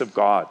grace of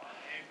God.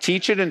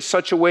 Teach it in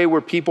such a way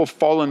where people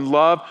fall in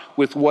love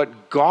with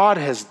what God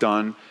has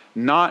done,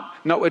 not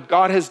what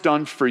God has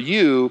done for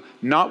you,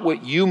 not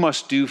what you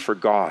must do for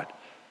God.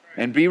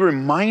 And be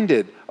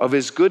reminded of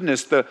his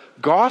goodness. The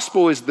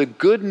gospel is the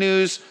good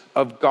news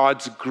of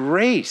God's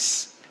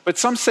grace. But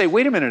some say,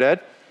 wait a minute, Ed,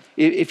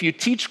 if you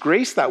teach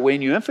grace that way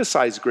and you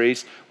emphasize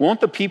grace,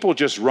 won't the people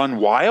just run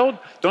wild?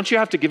 Don't you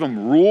have to give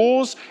them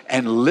rules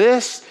and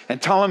lists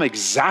and tell them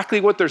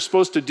exactly what they're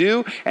supposed to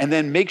do and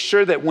then make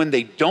sure that when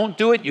they don't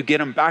do it, you get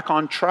them back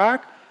on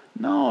track?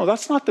 No,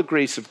 that's not the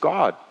grace of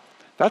God.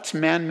 That's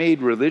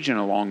man-made religion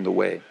along the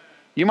way.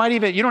 You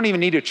don't even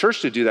need a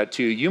church to do that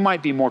to you. You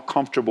might be more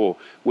comfortable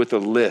with a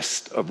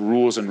list of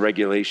rules and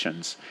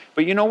regulations.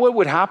 But you know what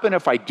would happen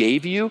if I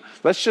gave you,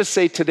 let's just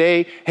say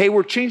today, hey,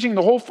 we're changing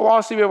the whole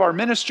philosophy of our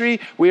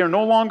ministry. We are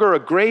no longer a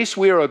grace,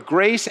 we are a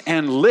grace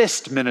and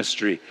list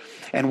ministry.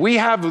 And we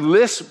have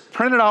lists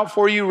printed out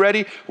for you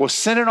ready. We'll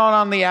send it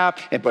on the app.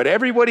 But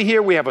everybody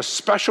here, we have a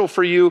special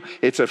for you.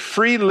 It's a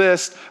free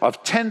list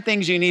of 10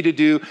 things you need to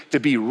do to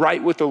be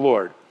right with the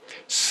Lord.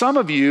 Some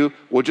of you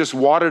will just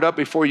wad it up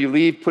before you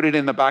leave, put it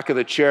in the back of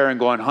the chair and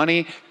going,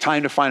 honey,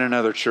 time to find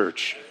another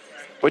church.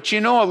 But you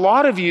know, a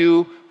lot of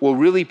you will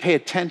really pay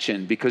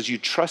attention because you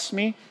trust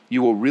me.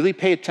 You will really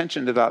pay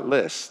attention to that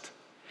list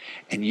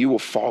and you will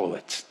follow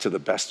it to the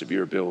best of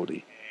your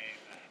ability.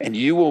 And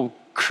you will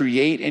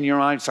create in your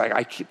mind. It's like,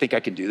 I think I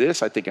can do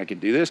this. I think I can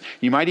do this.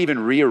 You might even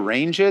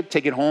rearrange it,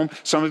 take it home.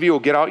 Some of you will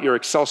get out your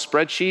Excel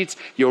spreadsheets.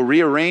 You'll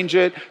rearrange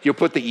it. You'll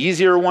put the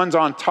easier ones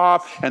on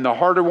top and the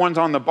harder ones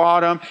on the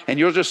bottom. And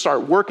you'll just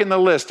start working the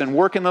list and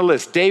working the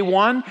list. Day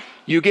one,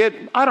 you get,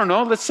 I don't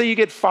know, let's say you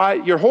get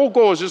 5. Your whole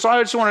goal is just, I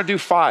just want to do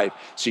 5.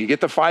 So you get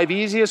the 5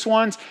 easiest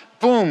ones.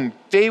 Boom,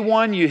 day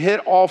one, you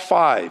hit all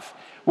 5.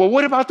 Well,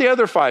 what about the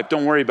other 5?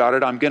 Don't worry about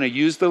it. I'm going to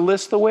use the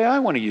list the way I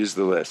want to use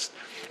the list.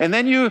 And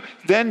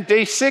then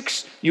day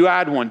 6, you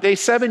add one. Day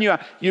 7,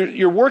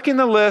 you're working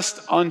the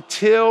list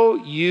until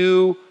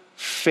you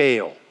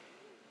fail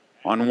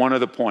on one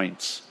of the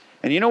points.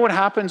 And you know what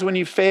happens when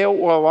you fail?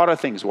 Well, a lot of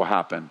things will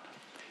happen.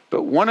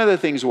 But one of the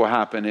things will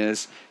happen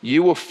is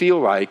you will feel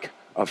like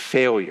a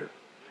failure.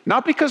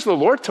 Not because the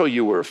Lord told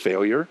you we're a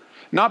failure.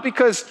 Not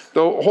because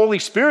the Holy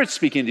Spirit's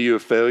speaking to you a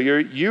failure.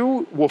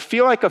 You will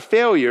feel like a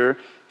failure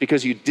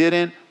because you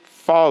didn't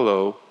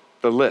follow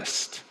the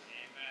list.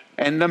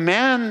 Amen. And the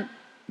man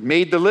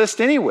made the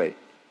list anyway.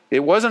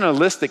 It wasn't a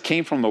list that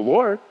came from the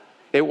Lord.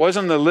 It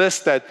wasn't the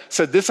list that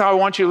said, this is how I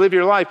want you to live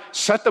your life.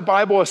 Set the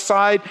Bible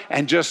aside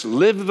and just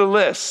live the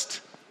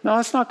list. No,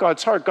 that's not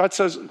God's heart. God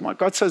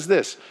says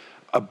this,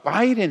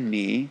 abide in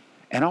me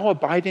and I'll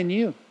abide in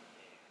you.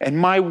 And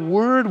my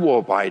word will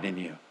abide in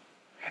you.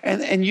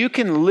 And you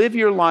can live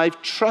your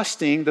life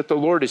trusting that the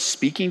Lord is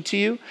speaking to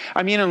you.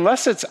 I mean,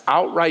 unless it's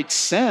outright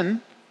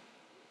sin,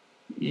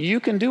 you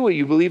can do what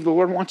you believe the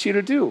Lord wants you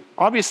to do.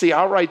 Obviously,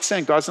 outright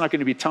sin, God's not going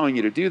to be telling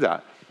you to do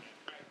that.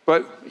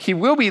 But he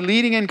will be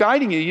leading and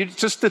guiding you.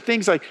 Just the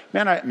things like,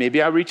 man,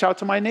 maybe I reach out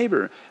to my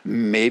neighbor.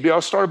 Maybe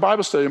I'll start a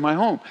Bible study in my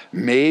home.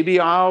 Maybe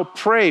I'll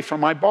pray for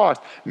my boss.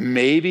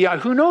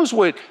 Who knows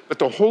what, but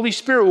the Holy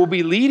Spirit will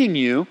be leading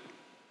you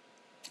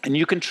and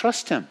you can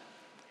trust him.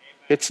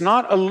 It's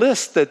not a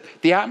list that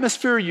the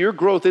atmosphere of your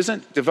growth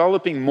isn't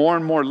developing more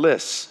and more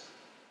lists.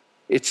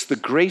 It's the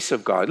grace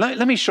of God.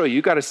 Let me show you.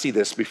 You got to see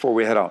this before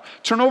we head out.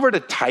 Turn over to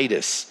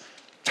Titus.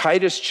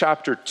 Titus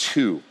chapter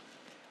 2.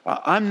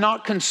 I'm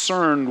not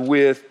concerned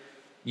with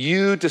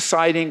you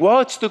deciding, well,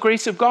 it's the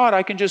grace of God.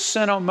 I can just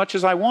sin as much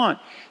as I want.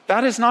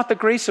 That is not the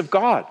grace of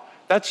God.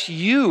 That's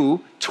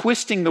you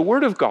twisting the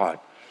word of God.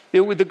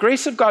 The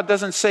grace of God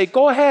doesn't say,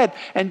 go ahead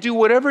and do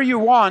whatever you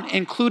want,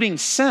 including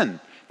sin.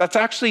 That's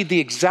actually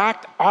the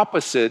exact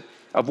opposite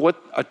of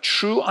what a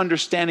true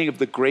understanding of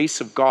the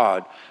grace of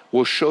God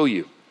will show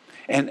you.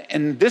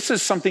 And this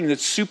is something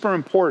that's super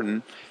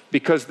important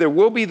because there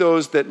will be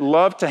those that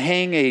love to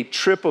hang a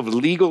trip of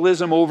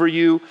legalism over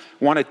you,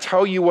 want to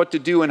tell you what to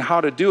do and how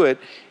to do it.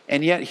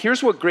 And yet,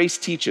 here's what grace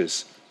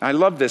teaches. I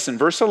love this. In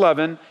verse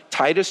 11,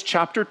 Titus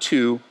chapter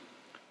 2,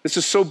 this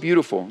is so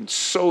beautiful and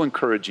so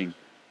encouraging.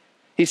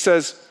 He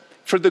says,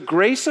 for the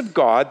grace of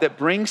God that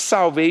brings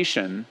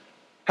salvation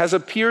has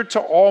appeared to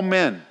all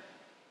men,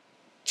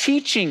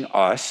 teaching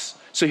us.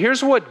 So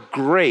here's what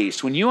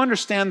grace, when you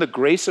understand the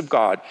grace of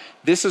God,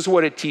 this is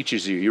what it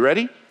teaches you. You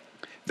ready?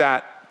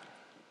 That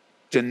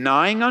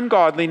denying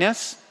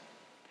ungodliness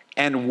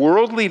and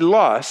worldly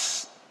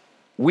lusts,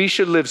 we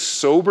should live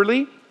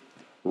soberly,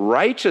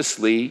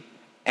 righteously,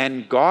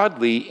 and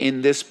godly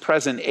in this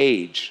present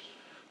age,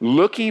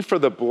 looking for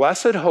the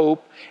blessed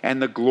hope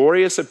and the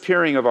glorious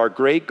appearing of our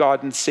great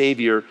God and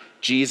Savior,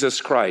 Jesus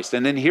Christ.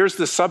 And then here's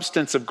the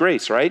substance of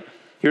grace, right?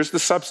 Here's the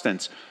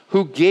substance.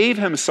 Who gave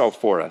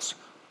himself for us.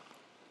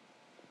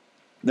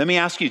 Let me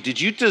ask you, did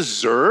you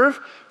deserve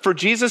for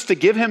Jesus to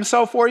give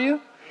himself for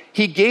you?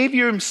 He gave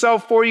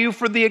himself for you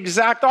for the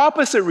exact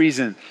opposite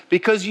reason,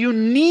 because you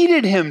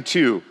needed him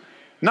to.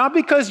 Not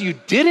because you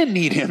didn't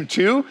need him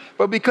to,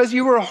 but because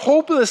you were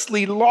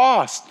hopelessly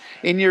lost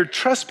in your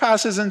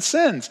trespasses and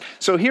sins.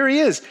 So here he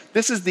is.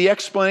 This is the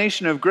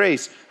explanation of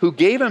grace, who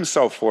gave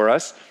himself for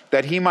us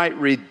that he might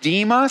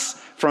redeem us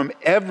from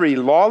every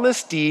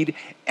lawless deed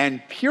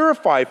and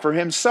purify for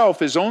himself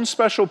his own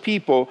special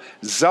people,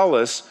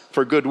 zealous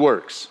for good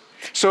works.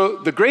 So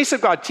the grace of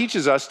God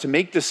teaches us to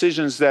make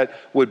decisions that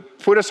would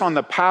put us on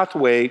the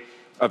pathway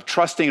of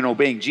trusting and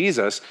obeying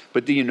Jesus.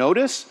 But do you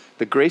notice?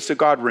 The grace of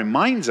God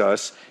reminds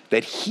us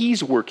that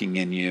he's working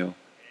in you,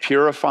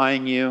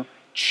 purifying you,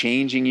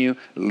 changing you,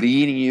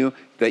 leading you,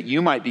 that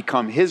you might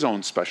become his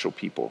own special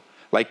people,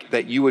 like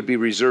that you would be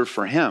reserved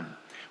for him.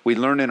 We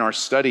learn in our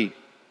study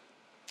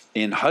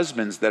in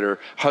husbands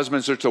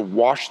are to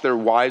wash their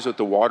wives with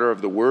the water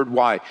of the word.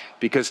 Why?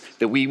 Because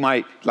that we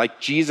might, like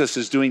Jesus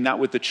is doing that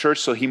with the church,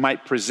 so he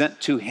might present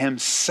to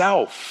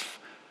himself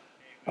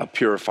a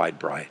purified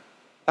bride.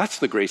 That's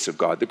the grace of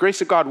God. The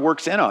grace of God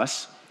works in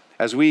us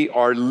as we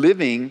are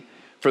living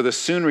for the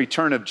soon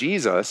return of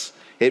Jesus.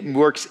 It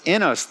works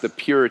in us the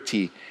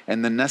purity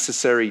and the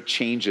necessary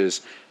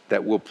changes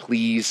that will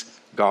please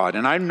God.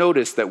 And I've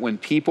noticed that when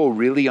people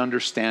really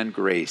understand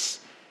grace,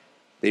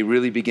 they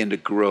really begin to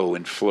grow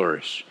and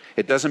flourish.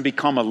 It doesn't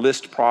become a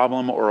list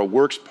problem or a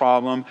works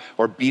problem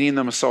or beating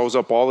themselves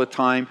up all the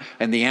time.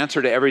 And the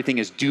answer to everything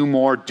is do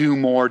more, do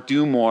more,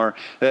 do more.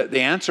 The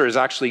answer is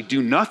actually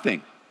do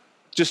nothing.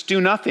 Just do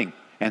nothing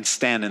and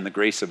stand in the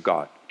grace of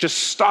God. Just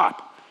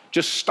stop.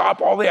 Just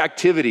stop all the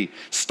activity.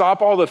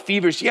 Stop all the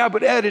fevers. Yeah,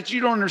 but Ed,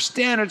 you don't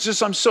understand. It's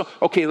just,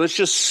 okay, let's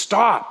just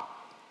stop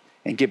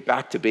and get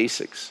back to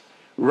basics.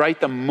 Right?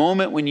 The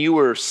moment when you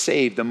were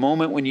saved, the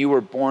moment when you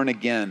were born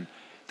again,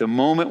 the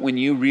moment when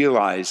you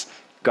realized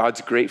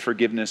God's great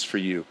forgiveness for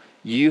you,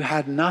 you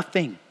had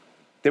nothing.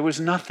 There was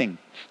nothing.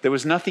 There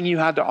was nothing you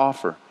had to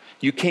offer.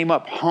 You came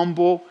up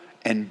humble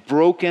and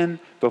broken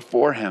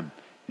before him.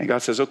 And God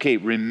says, okay,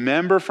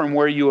 remember from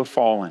where you have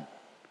fallen.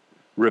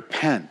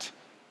 Repent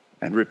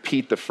and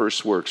repeat the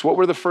first works. What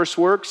were the first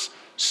works?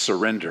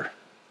 Surrender.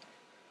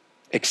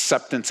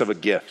 Acceptance of a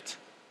gift.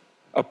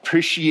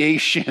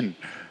 Appreciation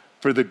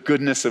for the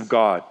goodness of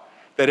God.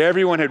 That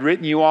everyone had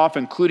written you off,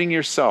 including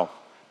yourself,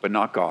 but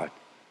not God.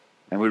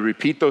 And we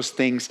repeat those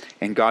things,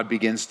 and God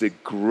begins to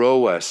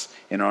grow us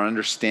in our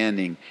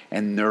understanding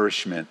and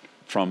nourishment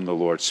from the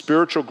Lord.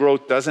 Spiritual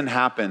growth doesn't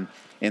happen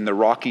in the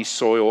rocky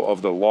soil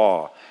of the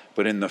law,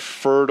 but in the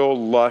fertile,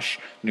 lush,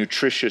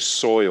 nutritious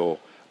soil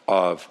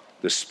of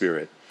the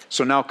Spirit.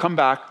 So now come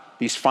back,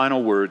 these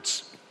final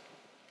words.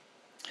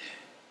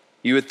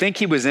 You would think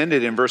he was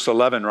ended in verse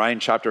 11, right? In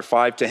chapter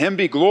 5. To him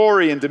be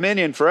glory and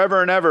dominion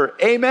forever and ever.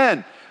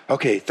 Amen.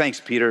 Okay, thanks,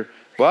 Peter.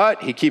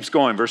 But he keeps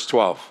going, verse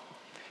 12.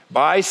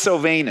 By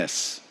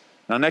Silvanus.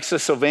 Now, next to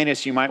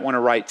Silvanus, you might want to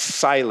write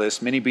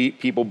Silas. Many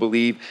people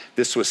believe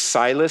this was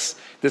Silas.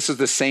 This is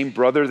the same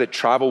brother that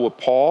traveled with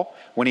Paul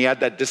when he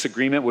had that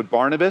disagreement with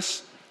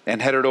Barnabas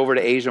and headed over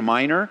to Asia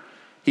Minor.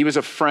 He was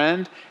a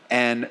friend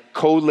and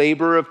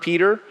co-laborer of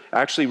Peter,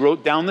 actually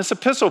wrote down this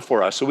epistle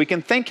for us, so we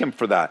can thank him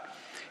for that.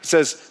 It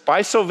says,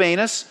 by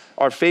Silvanus,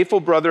 our faithful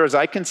brother, as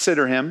I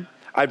consider him,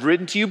 I've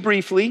written to you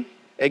briefly,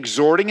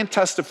 exhorting and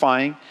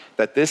testifying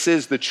that this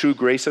is the true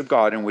grace of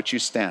God in which you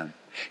stand.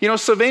 You know,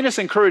 Silvanus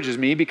encourages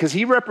me because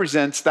he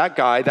represents that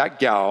guy, that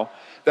gal,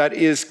 that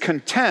is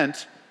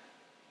content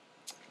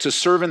to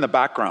serve in the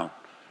background,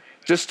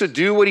 just to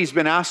do what he's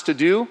been asked to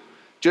do,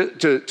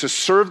 to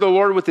serve the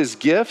Lord with his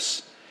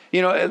gifts.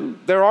 You know,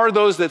 there are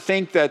those that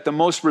think that the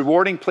most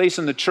rewarding place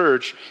in the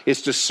church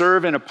is to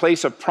serve in a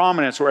place of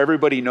prominence where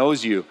everybody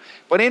knows you.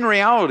 But in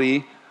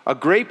reality, a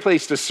great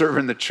place to serve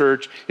in the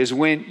church is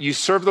when you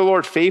serve the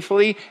Lord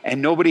faithfully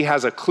and nobody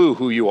has a clue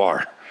who you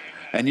are.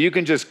 And you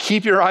can just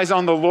keep your eyes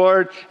on the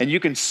Lord and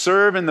you can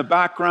serve in the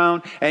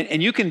background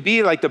and you can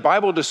be, like the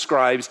Bible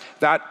describes,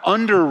 that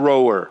under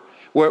rower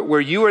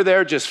where you are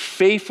there just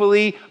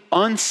faithfully,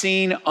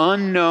 unseen,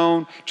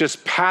 unknown,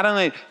 just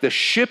paddling. The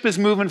ship is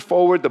moving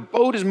forward, the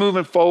boat is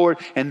moving forward,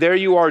 and there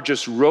you are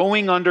just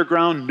rowing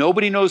underground.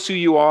 Nobody knows who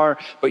you are,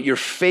 but you're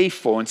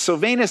faithful. And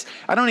Silvanus,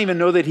 I don't even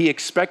know that he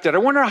expected. I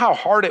wonder how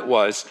hard it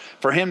was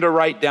for him to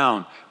write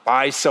down,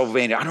 by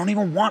Silvanus. I don't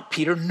even want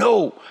Peter.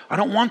 No, I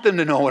don't want them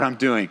to know what I'm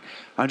doing.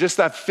 I'm just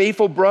that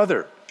faithful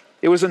brother.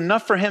 It was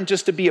enough for him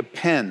just to be a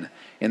pen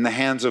in the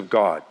hands of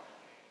God.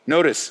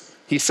 Notice,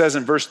 he says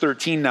in verse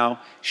 13 now,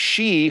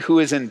 she who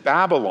is in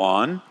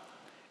Babylon,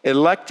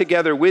 elect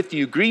together with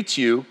you, greets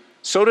you.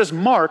 So does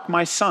Mark,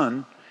 my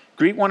son.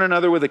 Greet one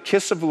another with a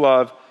kiss of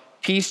love.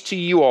 Peace to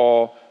you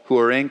all who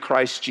are in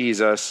Christ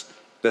Jesus.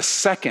 The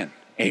second,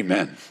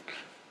 amen.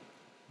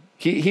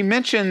 He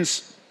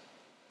mentions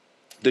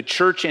the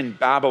church in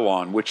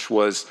Babylon, which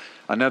was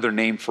another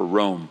name for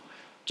Rome,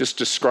 just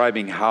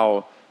describing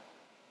how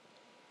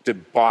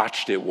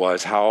debauched it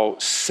was, how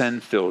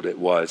sin-filled it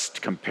was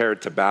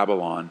compared to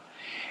Babylon.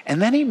 And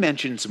then he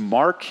mentions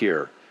Mark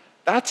here.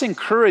 That's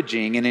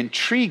encouraging and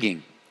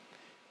intriguing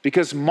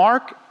because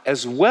Mark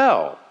as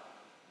well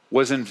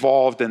was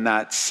involved in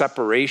that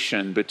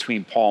separation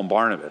between Paul and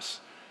Barnabas.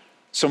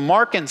 So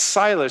Mark and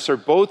Silas are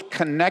both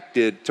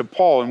connected to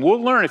Paul. And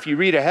we'll learn, if you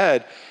read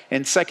ahead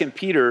in 2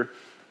 Peter,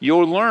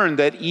 you'll learn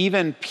that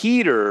even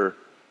Peter,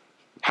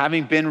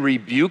 having been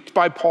rebuked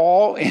by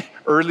Paul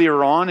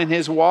earlier on in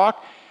his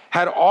walk,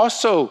 had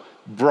also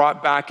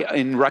brought back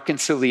in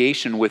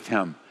reconciliation with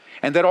him.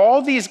 And that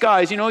all these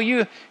guys, you know,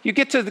 you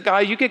get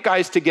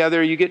guys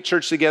together, you get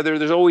church together,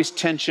 there's always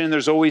tension,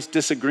 there's always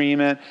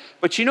disagreement.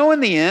 But you know,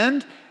 in the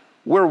end,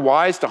 we're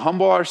wise to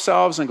humble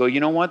ourselves and go, you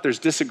know what, there's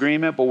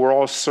disagreement, but we're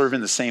all serving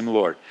the same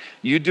Lord.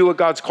 You do what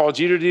God's called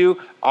you to do,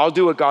 I'll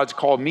do what God's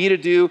called me to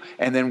do,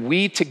 and then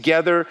we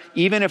together,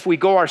 even if we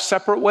go our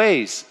separate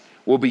ways,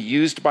 will be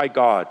used by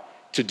God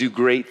to do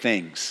great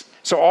things.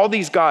 So all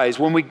these guys,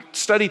 when we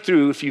study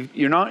through, if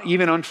you're not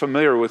even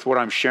unfamiliar with what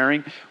I'm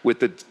sharing with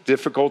the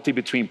difficulty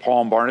between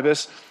Paul and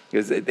Barnabas,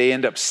 is that they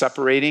end up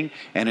separating,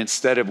 and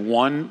instead of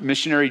one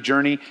missionary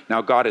journey,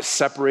 now God has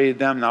separated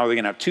them. Now they're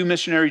going to have two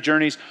missionary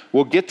journeys.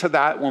 We'll get to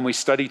that when we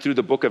study through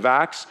the book of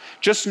Acts.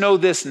 Just know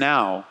this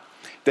now,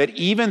 that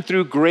even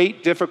through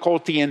great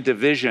difficulty and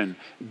division,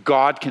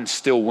 God can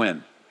still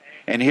win.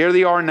 And here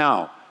they are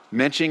now,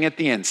 mentioning at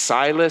the end,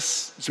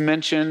 Silas is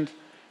mentioned,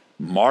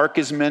 Mark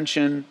is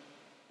mentioned.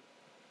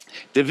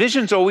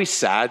 Division's always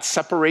sad,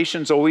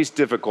 separation's always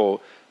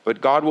difficult,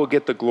 but God will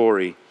get the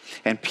glory.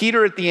 And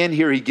Peter at the end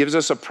here, he gives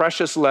us a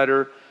precious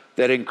letter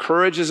that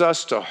encourages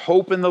us to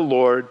hope in the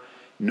Lord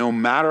no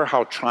matter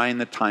how trying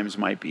the times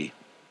might be.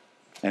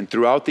 And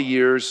throughout the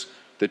years,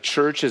 the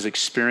church has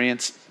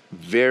experienced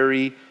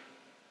very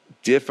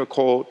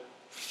difficult,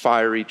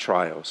 fiery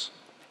trials.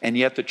 And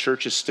yet the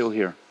church is still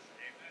here.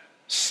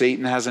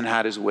 Satan hasn't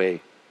had his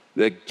way.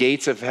 The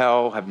gates of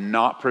hell have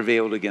not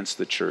prevailed against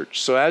the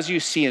church. So as you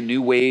see a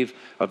new wave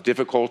of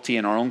difficulty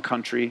in our own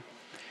country,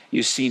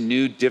 you see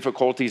new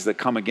difficulties that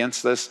come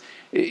against us,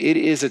 it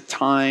is a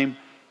time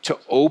to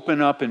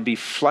open up and be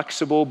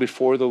flexible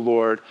before the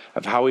Lord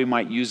of how he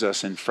might use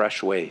us in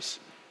fresh ways.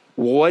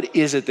 What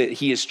is it that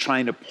he is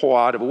trying to pull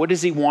out of it? What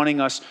is he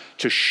wanting us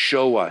to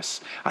show us?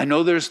 I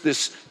know there's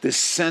this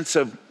sense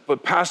of,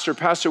 but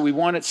Pastor, we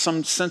wanted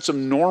some sense of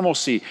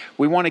normalcy.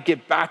 We want to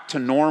get back to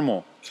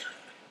normal.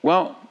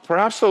 Well,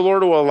 perhaps the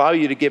Lord will allow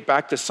you to get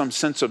back to some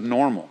sense of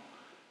normal.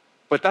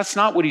 But that's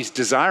not what he's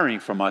desiring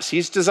from us.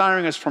 He's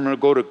desiring us to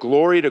go to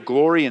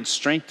glory and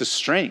strength to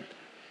strength.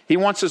 He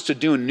wants us to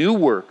do new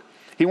work.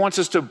 He wants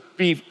us to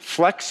be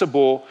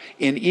flexible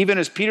in, even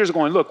as Peter's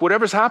going, look,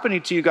 whatever's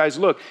happening to you guys,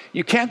 look,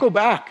 you can't go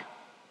back,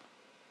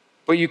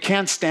 but you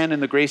can stand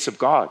in the grace of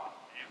God.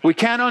 We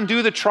can't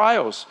undo the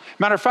trials.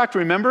 Matter of fact,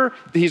 remember,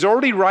 he's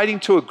already writing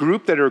to a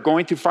group that are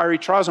going through fiery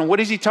trials. And what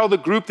does he tell the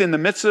group in the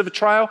midst of a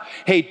trial?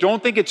 Hey,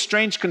 don't think it's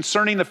strange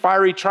concerning the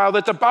fiery trial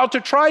that's about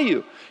to try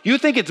you. You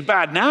think it's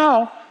bad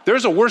now.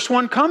 There's a worse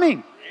one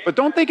coming. But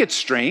don't think it's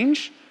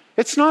strange.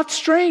 It's not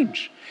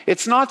strange.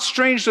 It's not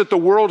strange that the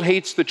world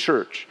hates the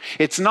church.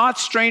 It's not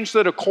strange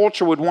that a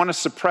culture would want to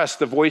suppress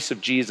the voice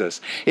of Jesus.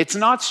 It's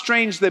not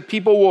strange that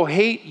people will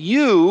hate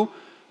you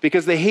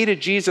because they hated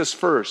Jesus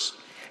first.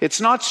 It's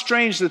not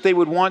strange that they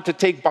would want to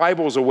take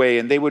Bibles away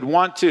and they would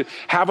want to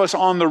have us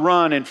on the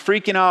run and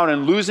freaking out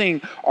and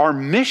losing our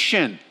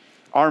mission.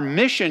 Our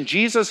mission,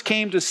 Jesus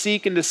came to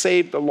seek and to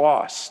save the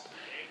lost.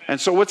 And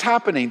so what's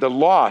happening? The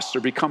lost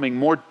are becoming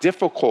more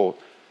difficult.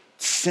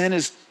 Sin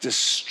is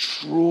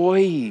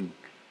destroying.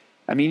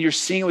 I mean, you're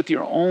seeing it with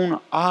your own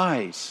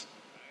eyes.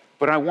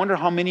 But I wonder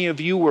how many of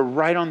you were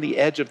right on the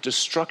edge of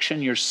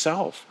destruction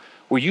yourself.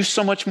 Were you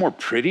so much more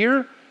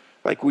prettier?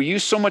 Like, were you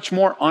so much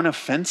more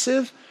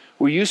unoffensive?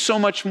 Were you so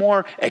much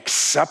more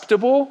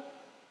acceptable?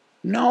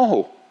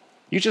 No,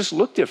 you just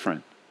look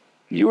different.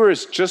 You were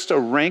just a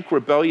rank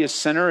rebellious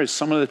sinner as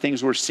some of the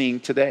things we're seeing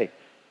today.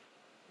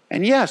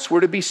 And yes,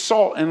 we're to be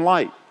salt and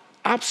light.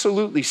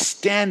 Absolutely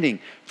standing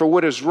for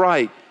what is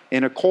right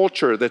in a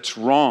culture that's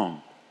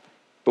wrong.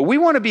 But we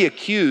want to be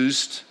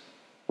accused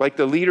like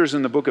the leaders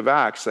in the book of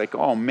Acts, like,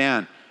 oh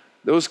man,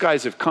 those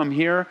guys have come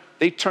here.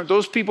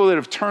 Those people that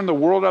have turned the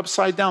world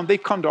upside down,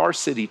 they've come to our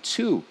city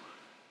too.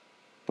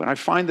 But I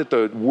find that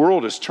the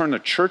world has turned the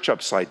church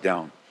upside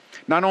down.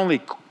 Not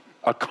only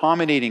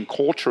accommodating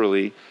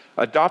culturally,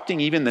 adopting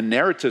even the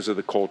narratives of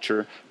the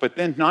culture, but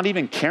then not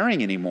even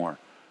caring anymore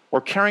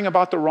or caring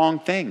about the wrong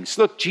things.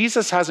 Look,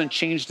 Jesus hasn't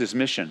changed his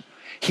mission.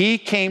 He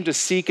came to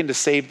seek and to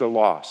save the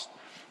lost.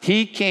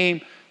 He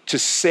came to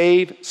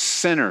save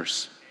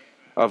sinners,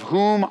 of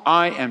whom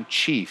I am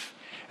chief.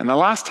 And the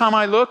last time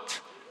I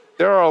looked,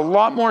 there are a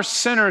lot more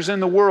sinners in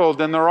the world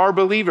than there are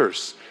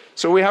believers.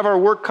 So we have our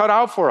work cut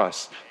out for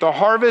us. The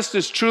harvest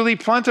is truly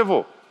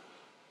plentiful,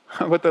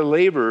 but the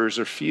laborers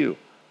are few.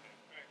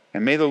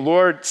 And may the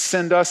Lord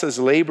send us as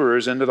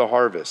laborers into the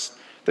harvest.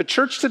 The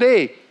church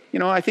today,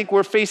 I think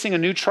we're facing a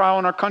new trial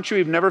in our country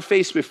we've never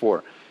faced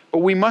before. But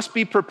we must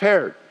be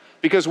prepared,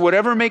 because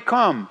whatever may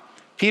come,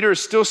 Peter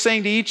is still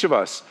saying to each of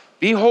us,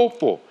 be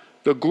hopeful.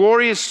 The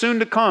glory is soon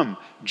to come.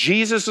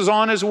 Jesus is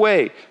on his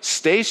way.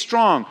 Stay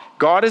strong.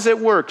 God is at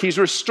work. He's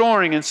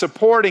restoring and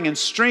supporting and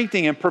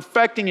strengthening and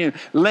perfecting you,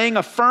 laying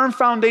a firm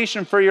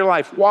foundation for your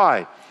life.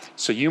 Why?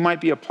 So you might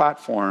be a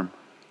platform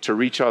to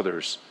reach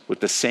others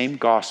with the same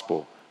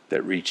gospel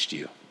that reached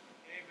you.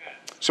 Amen.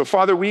 So,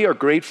 Father, we are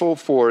grateful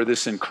for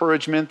this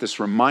encouragement, this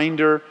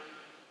reminder,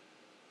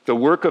 the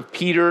work of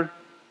Peter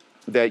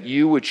that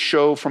you would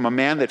show from a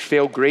man that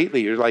failed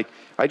greatly. You're like,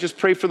 I just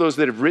pray for those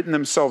that have written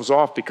themselves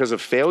off because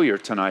of failure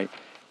tonight.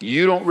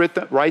 You don't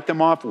write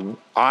them off.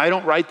 I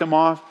don't write them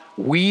off.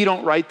 We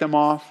don't write them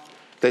off.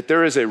 That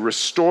there is a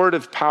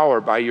restorative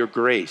power by your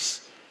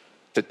grace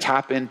to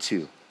tap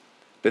into.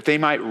 That they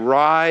might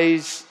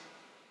rise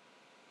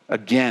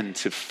again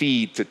to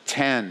feed, to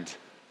tend,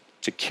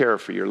 to care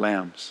for your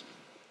lambs.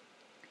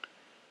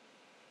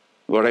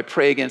 Lord, I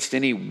pray against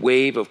any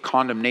wave of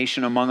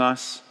condemnation among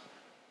us.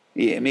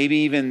 Yeah, maybe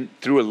even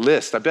through a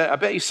list. I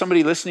bet you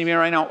somebody listening to me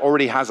right now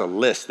already has a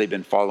list they've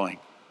been following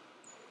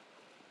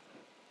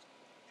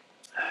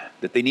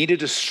that they need to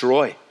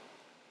destroy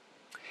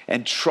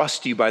and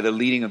trust you by the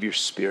leading of your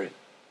Spirit.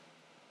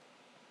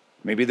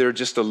 Maybe they're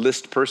just a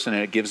list person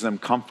and it gives them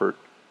comfort.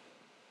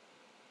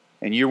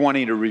 And you're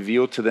wanting to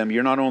reveal to them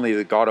you're not only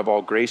the God of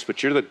all grace,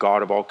 but you're the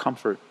God of all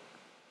comfort.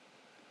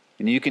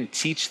 And you can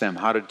teach them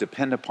how to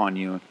depend upon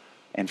you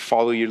and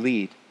follow your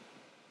lead.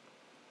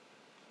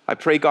 I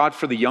pray, God,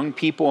 for the young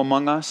people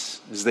among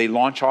us as they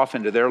launch off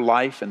into their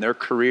life and their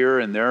career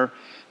and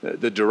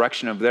the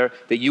direction of that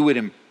you would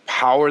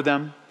empower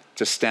them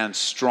to stand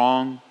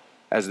strong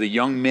as the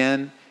young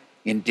men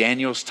in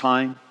Daniel's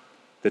time,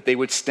 that they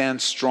would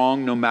stand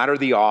strong no matter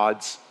the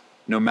odds,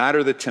 no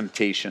matter the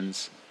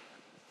temptations,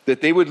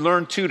 that they would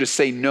learn too to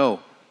say no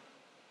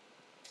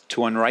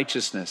to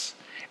unrighteousness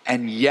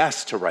and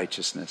yes to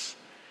righteousness.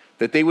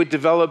 That they would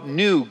develop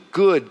new,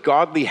 good,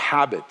 godly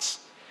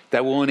habits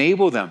that will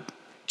enable them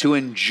to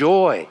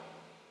enjoy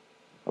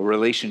a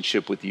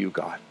relationship with you,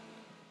 God.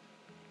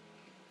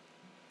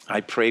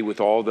 I pray with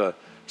all the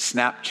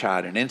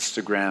Snapchat and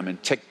Instagram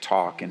and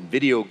TikTok and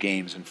video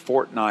games and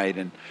Fortnite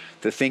and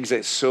the things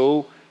that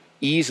so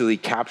easily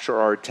capture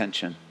our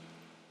attention,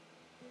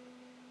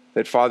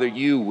 that, Father,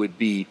 you would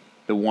be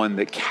the one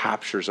that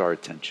captures our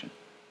attention,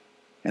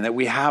 and that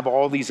we have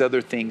all these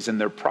other things in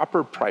their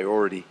proper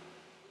priority,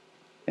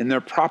 in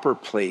their proper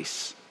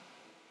place,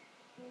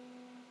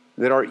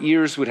 that our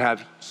ears would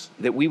have,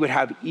 that we would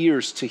have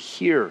ears to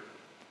hear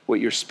what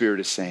your Spirit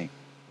is saying,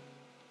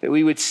 that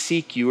we would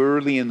seek you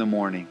early in the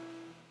morning,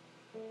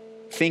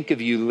 think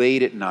of you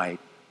late at night,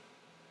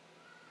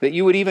 that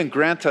you would even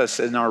grant us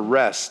in our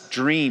rest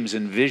dreams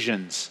and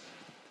visions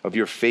of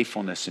your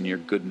faithfulness and your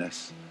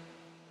goodness,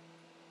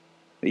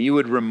 that you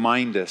would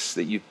remind us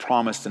that you've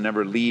promised to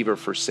never leave or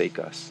forsake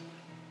us.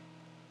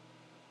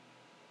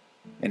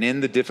 And in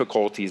the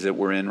difficulties that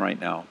we're in right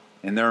now,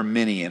 and there are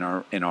many in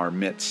our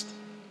midst,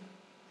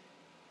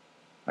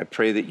 I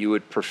pray that you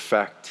would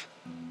perfect,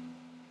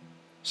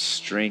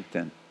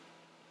 strengthen,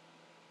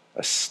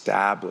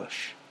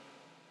 establish,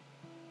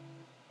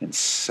 and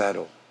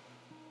settle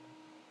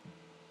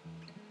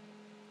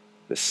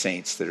the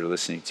saints that are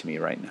listening to me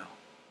right now.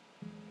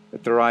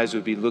 That their eyes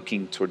would be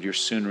looking toward your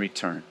soon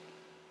return.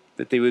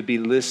 That they would be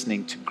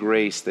listening to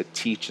grace that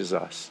teaches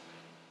us.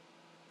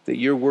 That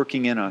you're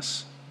working in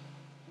us.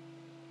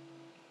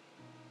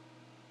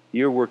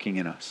 You're working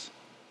in us,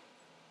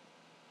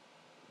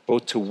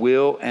 both to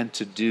will and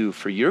to do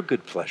for your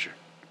good pleasure.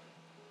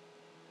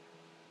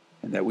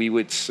 And that we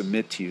would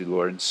submit to you,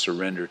 Lord, and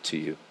surrender to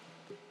you.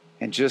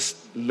 And just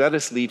let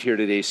us leave here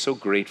today so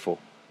grateful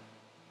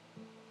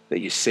that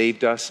you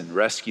saved us and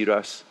rescued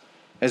us.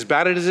 As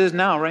bad as it is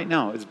now, right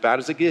now, as bad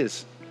as it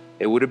is,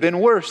 it would have been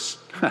worse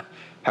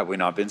had we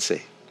not been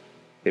saved.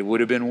 It would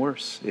have been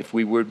worse if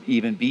we would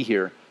even be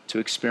here to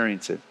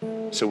experience it.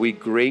 So we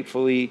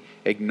gratefully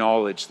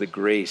acknowledge the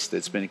grace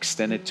that's been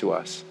extended to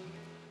us,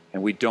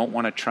 and we don't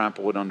want to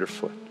trample it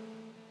underfoot.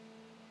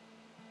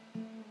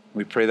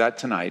 We pray that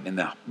tonight in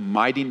the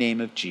mighty name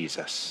of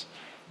Jesus.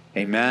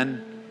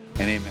 Amen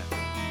and amen.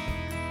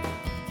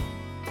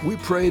 We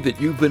pray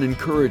that you've been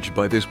encouraged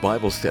by this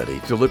Bible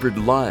study delivered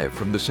live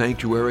from the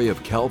sanctuary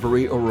of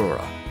Calvary,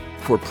 Aurora.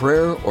 For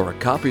prayer or a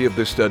copy of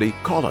this study,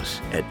 call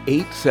us at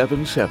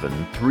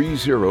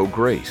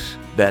 877-30-GRACE.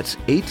 That's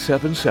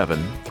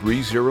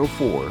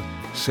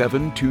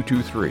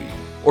 877-304-7223.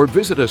 Or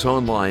visit us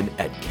online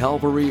at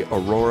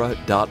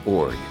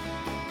calvaryaurora.org.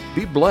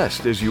 Be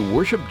blessed as you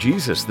worship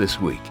Jesus this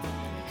week.